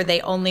I hear,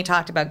 they only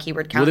talked about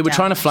Keyword Countdown. Well, they were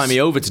trying to fly me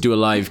over to do a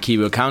live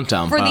Keyword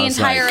Countdown. for but I the was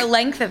entire like,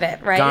 length of it,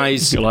 right?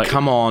 guys, You're like,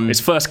 come on.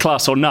 It's first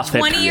class or nothing.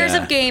 20 years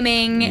Yeah. of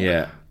gaming.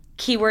 Yeah.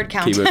 Keyword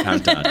Countdown. Keyword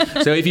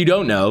Countdown. So if you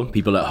don't know,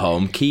 people at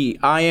home,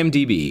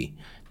 IMDb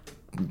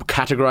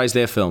categorize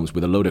their films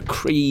with a load of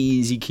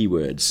crazy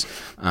keywords.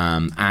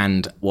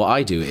 And what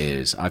I do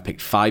is I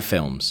picked 5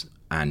 films,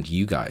 and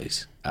you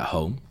guys at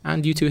home,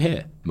 and you two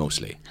here,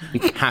 mostly,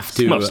 have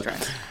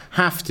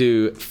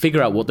to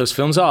figure out what those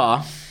films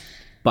are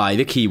by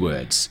the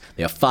keywords.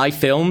 There are 5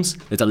 films.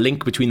 There's a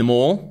link between them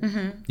all.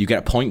 You get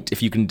a point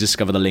if you can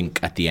discover the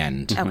link at the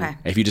end. Okay.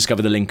 If you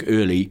discover the link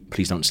early,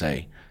 please don't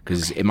say.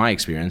 Because in my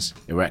experience,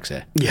 it wrecks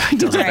it. Yeah, it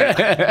does.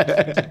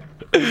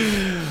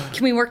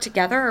 Can we work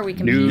together or we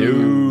can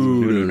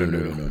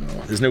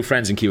No. There's no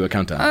friends in Keyword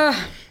Countdown.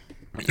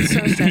 be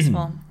so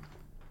stressful?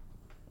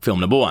 Film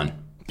number 1.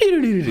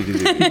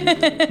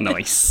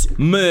 Nice.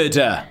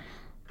 Murder.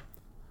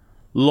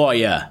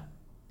 Lawyer.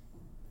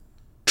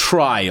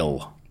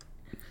 Trial.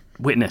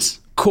 Witness.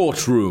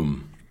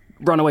 Courtroom.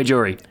 Runaway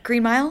Jury.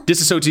 Green Mile?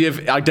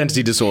 Dissociative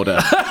identity disorder.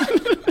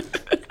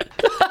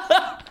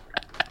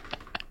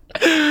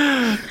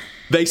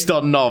 Based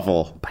on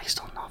novel. Based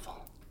on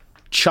novel.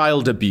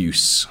 Child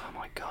abuse. Oh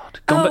my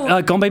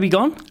god. Gone Baby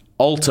Gone?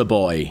 Altar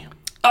boy.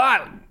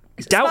 Doubt.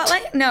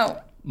 Spotlight?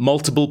 No.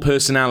 Multiple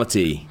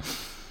personality.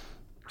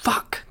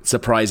 Fuck.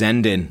 Surprise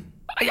ending.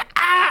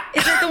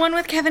 Is it the one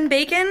with Kevin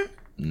Bacon?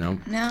 No.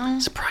 No.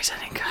 Surprise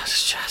ending.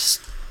 It's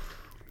just.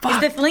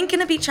 Is the link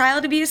going to be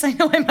child abuse? I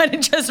know I might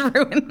have just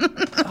ruined.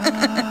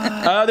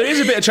 There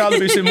is a bit of child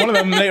abuse in one of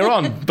them later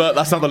on, but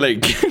that's not the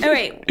link. Oh,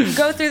 wait.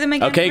 Go through them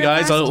again. Okay, real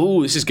guys. fast.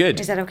 Oh, this is good.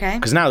 Is that okay?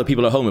 Because now the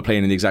people at home are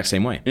playing in the exact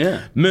same way.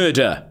 Yeah.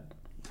 Murder.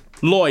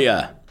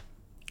 Lawyer.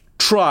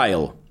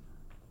 Trial.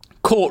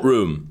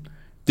 Courtroom.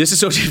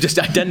 Dissociative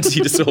identity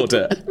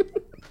disorder.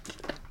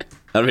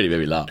 That really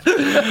made me laugh.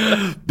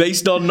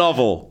 Based on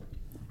novel.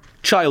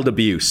 Child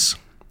abuse.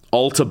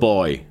 Altar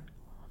boy.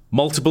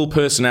 Multiple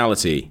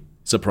personality.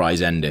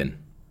 Surprise ending.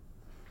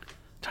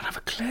 Don't have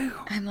a clue.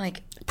 I'm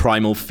like,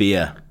 Primal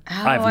fear. oh,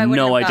 I have wouldn't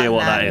no have idea gotten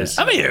what that is.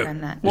 I Have you? wouldn't have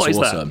gotten that. What It's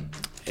is that? awesome.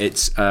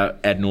 It's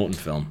Ed Norton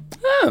film.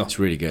 Oh. It's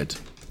really good.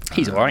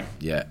 He's alright.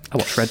 Yeah. I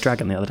watched Red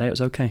Dragon the other day. It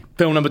was okay.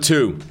 Film number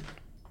 2.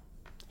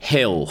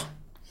 Hill.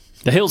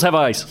 The Hills Have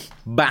Eyes.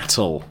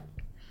 Battle.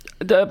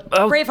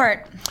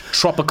 Braveheart.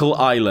 Tropical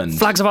Island.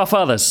 Flags of Our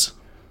Fathers.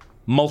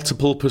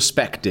 Multiple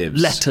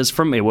perspectives. Letters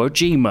from Iwo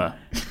Jima.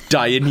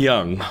 Dying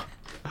Young.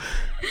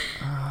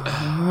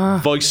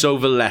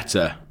 Voiceover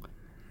letter.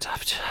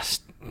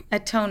 Just.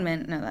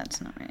 Atonement. No,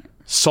 that's not right.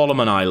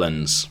 Solomon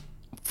Islands.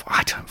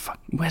 I don't fuck.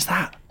 Where's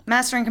that?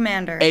 Master and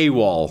Commander.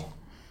 AWOL.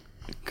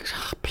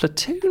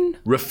 Platoon?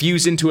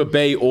 Refusing to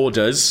obey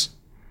orders.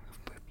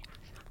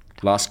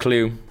 Last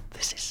clue.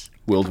 This is.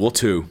 World War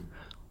II.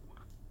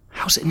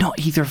 How's it not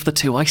either of the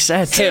two I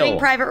said? Saving Hill.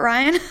 Private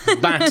Ryan.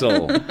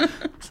 Battle.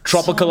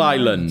 Tropical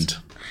Island.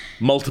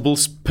 Multiple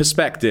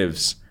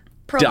perspectives.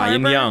 Pearl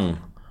Dying Harbor. Young.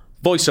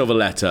 Voiceover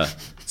letter.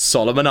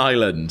 Solomon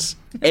Islands.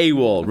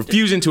 AWOL.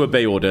 Refusing to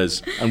obey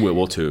orders. And World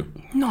War II.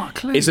 Not a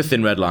clue. It's a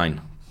thin red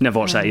line. Never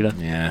watched that either.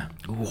 Yeah.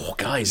 Oh,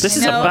 guys. This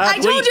is a No, bad I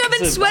told week. you I've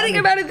been It's a sweating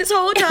about it this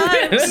whole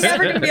time. It's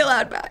never going to be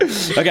allowed back.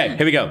 Okay,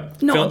 here we go.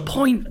 Not a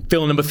point.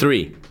 Film number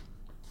 3.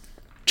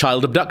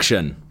 Child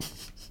abduction.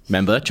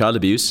 Remember, child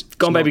abuse.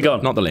 Gone, baby,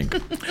 gone. Not the link.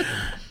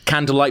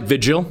 Candlelight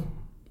vigil.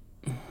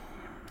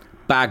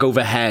 Bag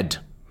overhead.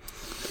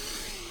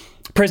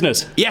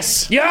 Prisoners.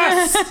 Yes.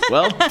 Yes!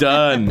 Well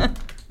done.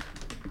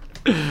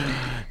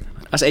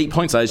 That's 8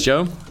 points, that is,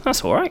 Joe.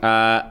 That's all right.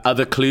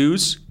 Other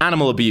clues: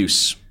 animal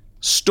abuse,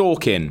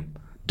 stalking,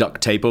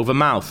 duct tape over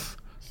mouth,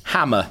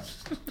 hammer,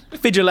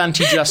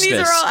 vigilante justice. These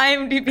are all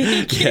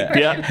IMDb.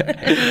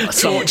 Yeah.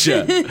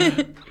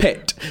 Torture.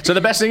 Pit. So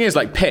the best thing is,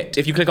 like, pit.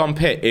 If you click on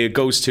pit, it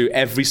goes to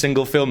every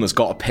single film that's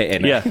got a pit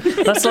in it. Yeah.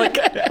 That's like,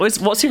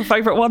 what's your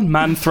favourite one?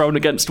 Man thrown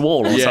against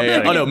wall or something?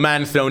 Yeah. Oh no,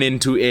 man thrown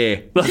into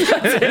air.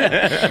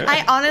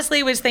 I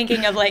honestly was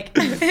thinking of, like,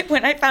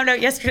 when I found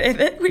out yesterday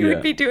that we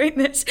would be doing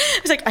this, I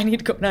was like, I need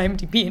to go on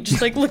IMDb and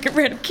just, like, look at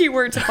random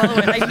keywords and follow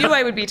it. I knew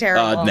I would be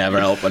terrible. I'd never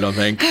help, I don't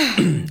think.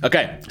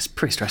 Okay, It's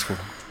pretty stressful.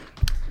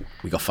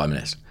 we got 5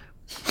 minutes.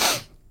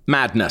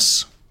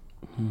 Madness.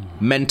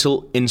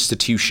 Mental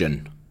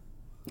institution.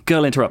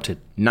 Girl Interrupted.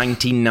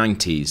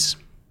 1990s.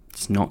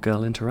 It's not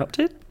Girl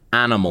Interrupted.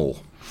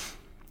 Animal.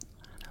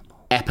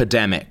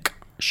 Epidemic.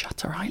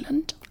 Shutter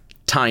Island.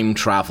 Time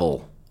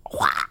travel.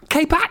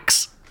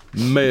 K-Pax.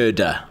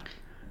 Murder.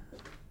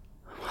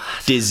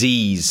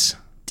 Disease.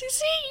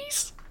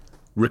 Disease.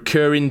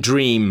 Recurring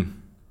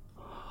dream.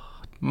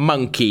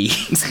 Monkey.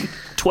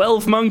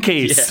 12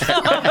 Monkeys.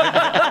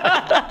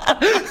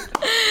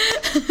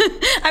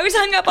 I was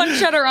hung up on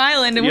Shutter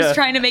Island and was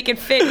trying to make it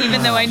fit,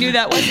 even though I knew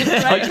that wasn't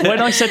right. Like,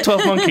 when I said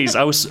 12 Monkeys,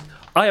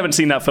 I haven't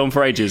seen that film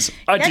for ages.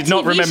 I That did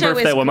not TV remember show if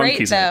there is were great,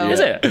 monkeys. though. Is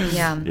it?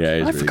 Yeah.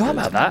 Yeah, I forgot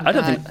about that. I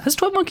don't think has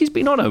 12 Monkeys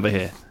been on over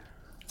here.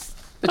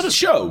 It's a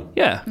show.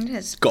 Yeah, It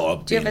is.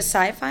 Gotta Do you have be. a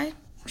sci-fi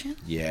channel?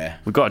 Yeah.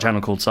 we've got a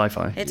channel called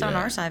Sci-Fi. It's on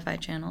our sci-fi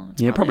channel.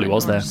 It's Yeah, it probably on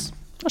was there. yours.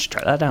 I should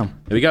track that down.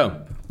 Here we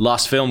go.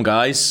 Last film,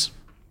 guys.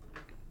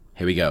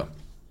 Here we go.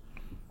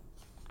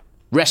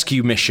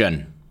 Rescue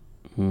mission.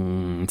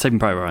 Saving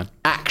Private Ryan.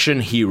 Action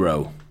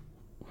hero.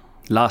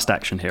 Last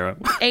Action Hero.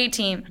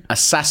 A-Team.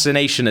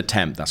 Assassination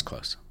attempt. That's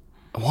close.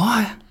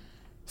 What?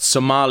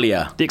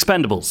 Somalia. The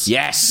Expendables.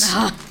 Yes.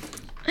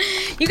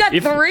 You got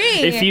 3.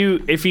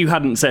 If you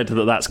hadn't said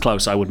that that's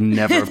close, I would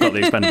never have got The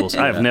Expendables.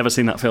 I have never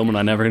seen that film and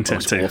I never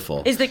intend It's to.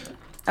 awful. Is the...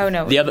 Oh,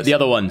 no. The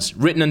other ones.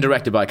 Written and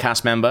directed by a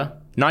cast member.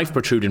 Knife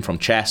protruding from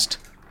chest.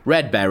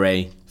 Red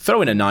beret.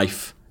 Throwing a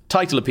knife.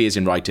 Title appears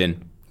in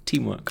writing.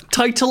 Teamwork.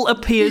 Title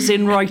appears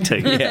in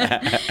writing. What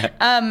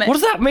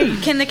does that mean?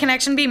 Can the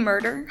connection be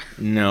murder?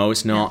 No,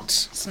 it's not.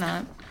 It's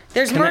not.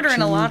 There's murder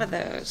in a lot of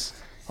those.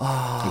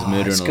 There's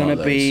murder It's in a lot going of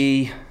to those.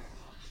 be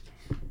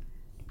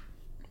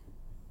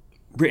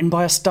written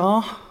by a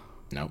star?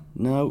 No.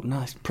 No,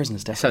 it's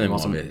Prisoners Something definitely more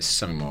wasn't. obvious.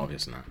 Something more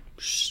obvious than that.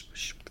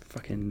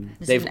 Fucking.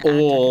 This is They've an actor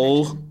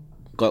all connection.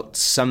 got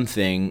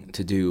something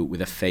to do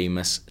with a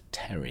famous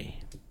Terry.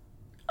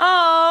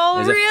 Oh,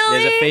 There's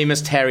really? a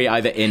famous Terry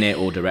either in it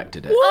or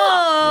directed it.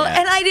 Oh, Yeah.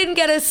 and I didn't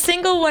get a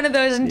single one of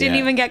those and didn't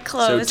Yeah. even get So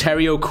close.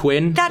 Terry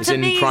O'Quinn That's is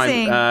in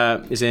amazing.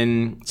 is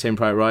in Saving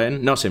Private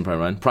Ryan. Not Saving Private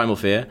Ryan. Primal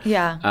Fear.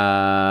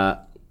 Yeah.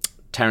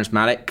 Terrence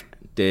Malick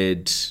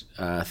did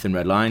Thin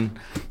Red Line.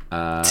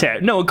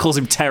 No one calls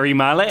him Terry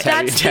Malick.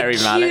 That's Terry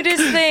the Malick.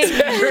 cutest thing.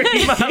 Terry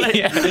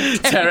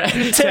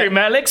Malick. Terry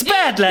Malick's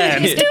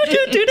Badlands.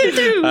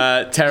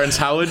 Terrence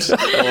Howard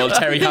or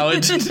Terry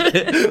Howard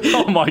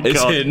Oh my is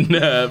god.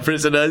 in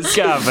Prisoners.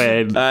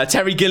 Gavin.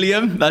 Terry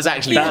Gilliam. That's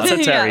actually That's one.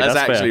 a Terry. That's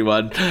That's fair. actually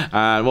one.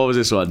 What was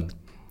this one?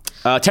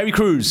 Terry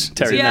Crews.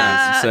 Terry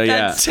Yeah, So yeah.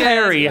 that's-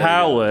 Terry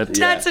Howard.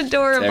 That's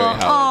adorable. Terry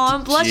Howard. Oh,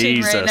 I'm blushing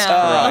Jesus right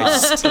now.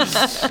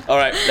 Christ. All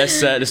right,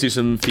 let's do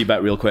some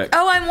feedback real quick.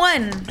 Oh, I'm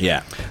one.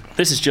 Yeah.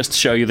 This is just to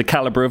show you the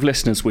caliber of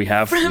listeners we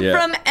have. Yeah.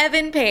 From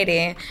Evan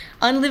Patey.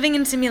 On Living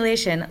in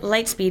Simulation,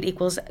 light speed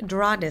equals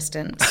draw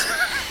distance.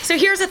 So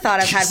here's a thought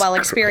I've had while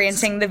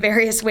experiencing the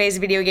various ways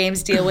video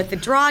games deal with the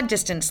draw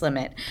distance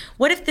limit.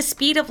 What if the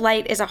speed of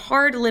light is a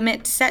hard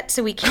limit set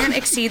so we can't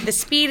exceed the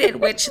speed at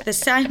which the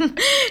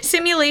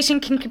simulation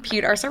can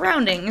compute our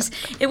surroundings?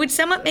 It would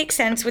somewhat make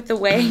sense with the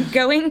way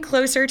going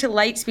closer to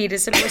light speed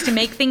is supposed to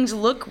make things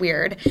look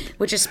weird,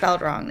 which is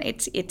spelled wrong.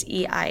 It's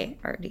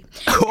E-I-R-D.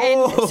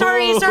 And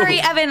sorry,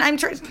 Evan. I'm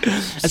trying.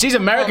 And she's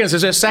American, so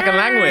it's her second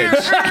language.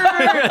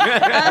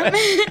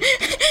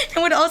 It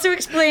would also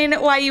explain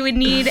why you would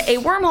need a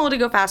wormhole to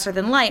go faster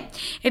than light.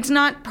 It's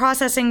not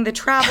processing the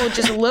travel,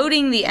 just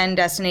loading the end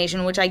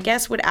destination, which I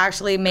guess would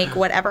actually make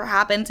whatever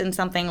happens in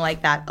something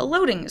like that a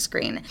loading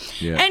screen.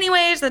 Yeah.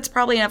 Anyways, that's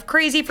probably enough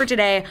crazy for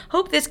today.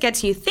 Hope this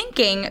gets you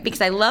thinking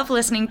because I love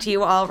listening to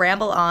you all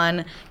ramble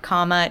on,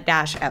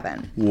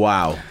 Evan.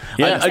 Wow.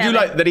 Yeah. I do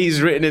like that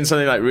he's written in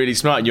something like really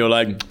smart and you're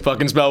like,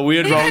 fucking spell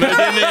weird wrong there,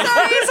 didn't it?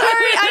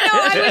 Sorry. I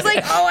know. I was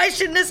like, I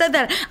shouldn't have said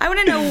that. I want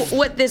to know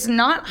what this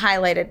not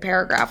highlighted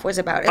paragraph was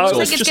about. It looks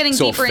like it's getting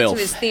it's all deeper into filth.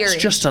 his theory.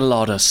 It's just a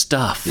lot of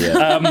stuff.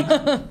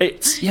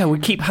 We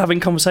keep having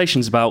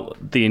conversations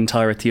about the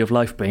entirety of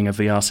life being a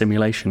VR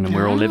simulation and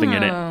we're all living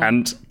in it.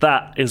 And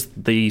that is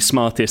the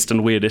smartest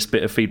and weirdest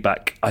bit of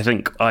feedback I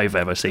think I've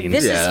ever seen.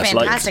 This Yeah, is that's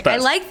fantastic. I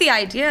that's- like the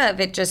idea of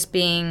it just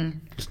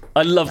being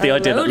I love the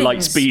idea that loading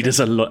light speed is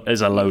a loading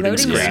Loading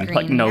screen, screen,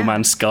 like No yeah.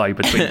 Man's Sky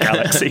between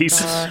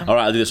galaxies. All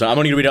right, I'll do this one. I'm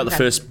only going to read out the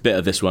first bit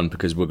of this one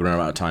because we're running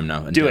out of time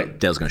now. And Do it.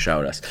 Dale's going to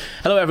shout at us.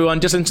 Hello, everyone.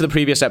 Just listened to the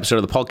previous episode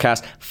of the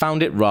podcast.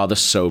 Found it rather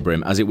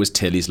sobering as it was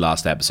Tilly's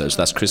last episode. So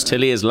that's Chris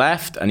Tilly has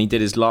left and he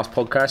did his last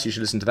podcast. You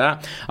should listen to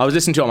that. I was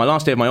listening to it on my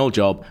last day of my old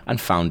job and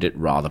found it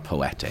rather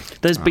poetic.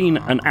 There's been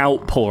an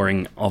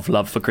outpouring of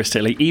love for Chris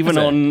Tilly, even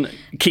Has it? on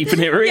Keeping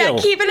It Real.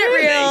 Yeah, Keeping It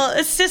Real,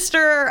 a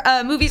sister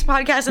movies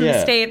podcast in the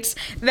Yeah. States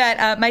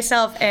that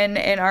myself and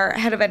our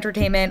head of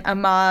entertainment,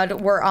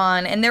 Ahmad, were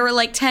on. And there were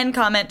like 10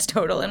 comments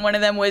total. And one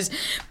of them was,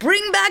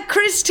 bring back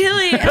Chris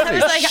Tilly. And I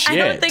was like, I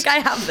don't shit. think I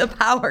have the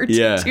power to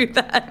Yeah. do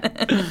that.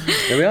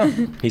 There we are.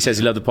 He says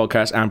he loved the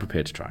podcast and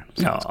prepared to try.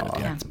 So that's Aw,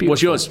 good, yeah. it's beautiful.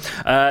 What's yours?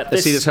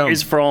 This see this home.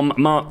 is from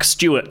Mark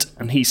Stewart,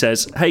 and he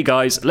says, "Hey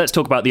guys, let's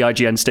talk about the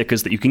IGN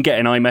stickers that you can get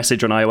in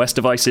iMessage on iOS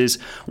devices.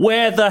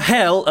 Where the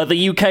hell are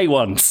the UK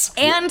ones?"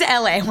 And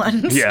LA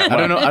ones. Yeah, I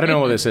don't know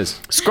what this is.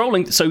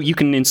 Scrolling, so you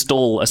can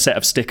install a set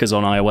of stickers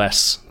on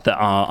iOS that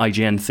are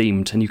IGN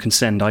themed, and you can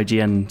send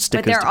IGN But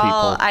stickers they're to people.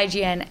 all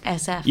IGN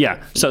SF.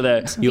 Yeah, so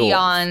they're You're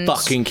Beyond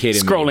fucking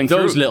kidding Scrolling me.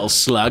 Those through- little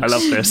slugs. I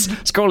love this.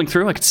 Scrolling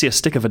through, I could see a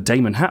sticker for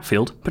Damon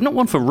Hatfield, but not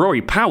one for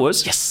Rory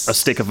Powers. Yes. A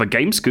sticker for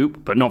Game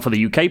Scoop, but not for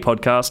the UK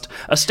podcast.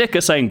 A sticker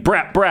saying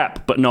brap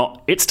brap, but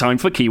not it's time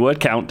for keyword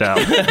countdown.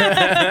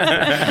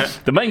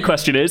 The main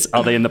question is,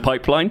 are they in the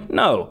pipeline?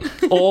 No.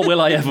 Or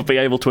will I ever be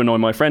able to annoy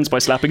my friends by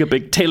slapping a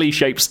big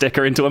Tilly-shaped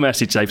sticker into a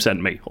message they've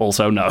sent me?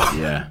 Also no.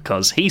 Yeah.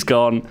 Because he's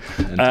gone.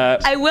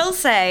 I will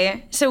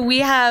say, so we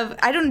have,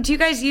 do you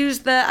guys use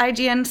the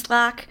IGN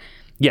Slack?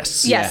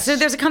 Yes. Yes. So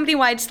there's a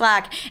company-wide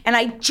Slack, and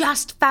I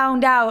just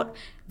found out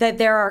that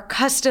there are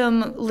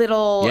custom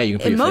little Yeah, you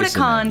can put your face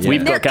in there. emoticons. Yeah. We've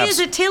and got there Gab's- is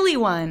a Tilly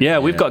one. Yeah,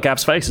 we've got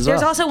Gab's face as There's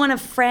well. also one of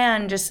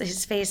Fran, just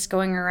his face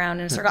going around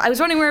in a circle. I was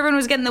wondering where everyone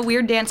was getting the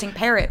weird dancing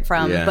parrot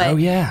from, Yeah. but Oh,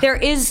 yeah. there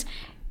is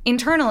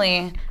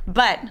internally,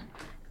 but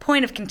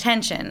point of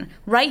contention,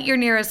 write your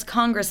nearest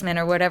congressman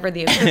or whatever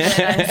the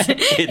equivalent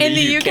is in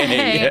the UK.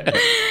 yeah.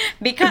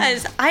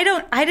 Because I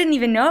didn't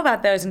even know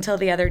about those until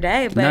the other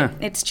day, but No.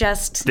 it's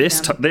just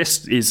This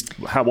is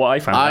what I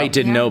found I out.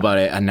 didn't know about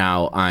it, and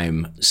now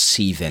I'm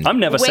seething. I'm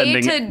never way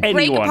sending to anyone.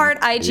 break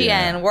apart IGN.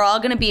 Yeah. We're all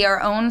going to be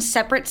our own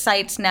separate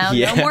sites now.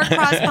 Yeah. No more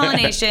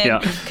cross-pollination Yeah.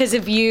 because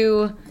of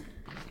you,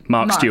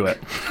 Mark Mark. Stewart.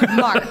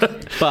 Mark.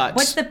 but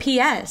What's the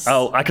PS?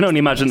 Oh, I can only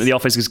imagine that The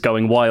Office is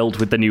going wild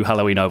with the new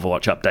Halloween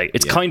Overwatch update.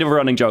 It's kind of a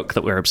running joke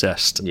that we're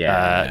obsessed,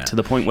 Yeah. to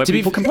the point where To be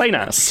people f- complain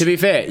at us. to be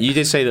fair, you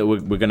did say that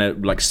we're gonna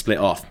like split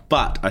off,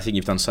 but I think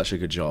you've done such a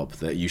good job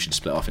that you should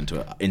split off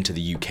into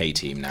the UK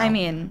team now. I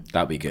mean,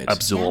 that'd be good.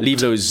 Absorb. Leave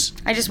those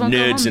I just won't go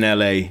nerds home. in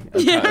LA.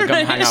 Come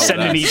hang out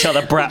Sending with us. each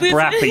other brappy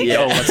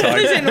all the time.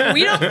 Listen,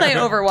 we don't play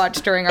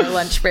Overwatch during our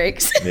lunch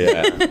breaks.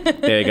 Yeah,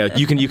 there you go.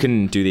 You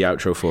can do the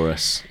outro for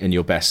us in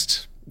your best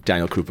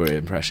Daniel Cooper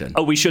impression.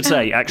 Oh, we should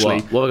say,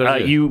 actually, What we're gonna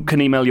do? you can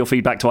email your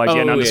feedback to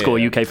IGN Oh, underscore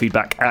yeah. UK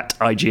feedback at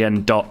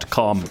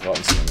IGN.com.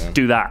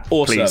 Do that,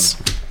 Awesome. please.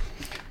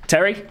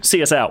 Terry,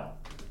 see us out.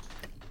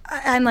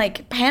 I'm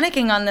like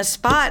panicking on the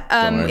spot.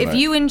 worry If about it.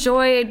 you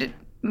enjoyed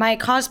my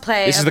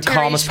cosplay, This is of the Terry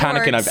calmest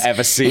panicking I've Schwartz,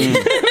 ever seen.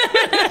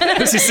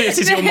 This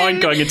is your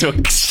mind going into a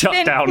then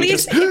shutdown.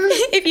 please, Just-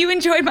 if you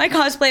enjoyed my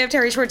cosplay of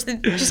Terry Schwartz,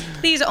 then just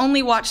please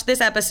only watch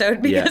this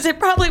episode because it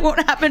probably won't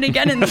happen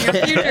again in the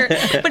near future.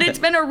 But it's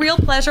been a real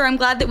pleasure. I'm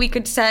glad that we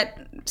could set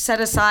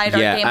aside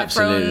our Yeah, Game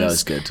absolutely. of That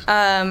was Thrones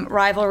good.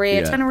 rivalry.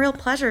 It's Yeah. been a real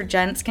pleasure,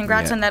 gents.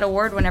 Congrats Yeah. on that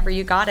award whenever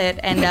you got it.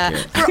 And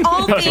for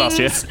all That was last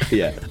year. things,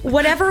 Yeah.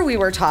 whatever we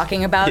were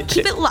talking about,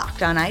 keep it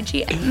locked on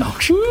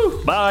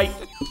IGN. Bye.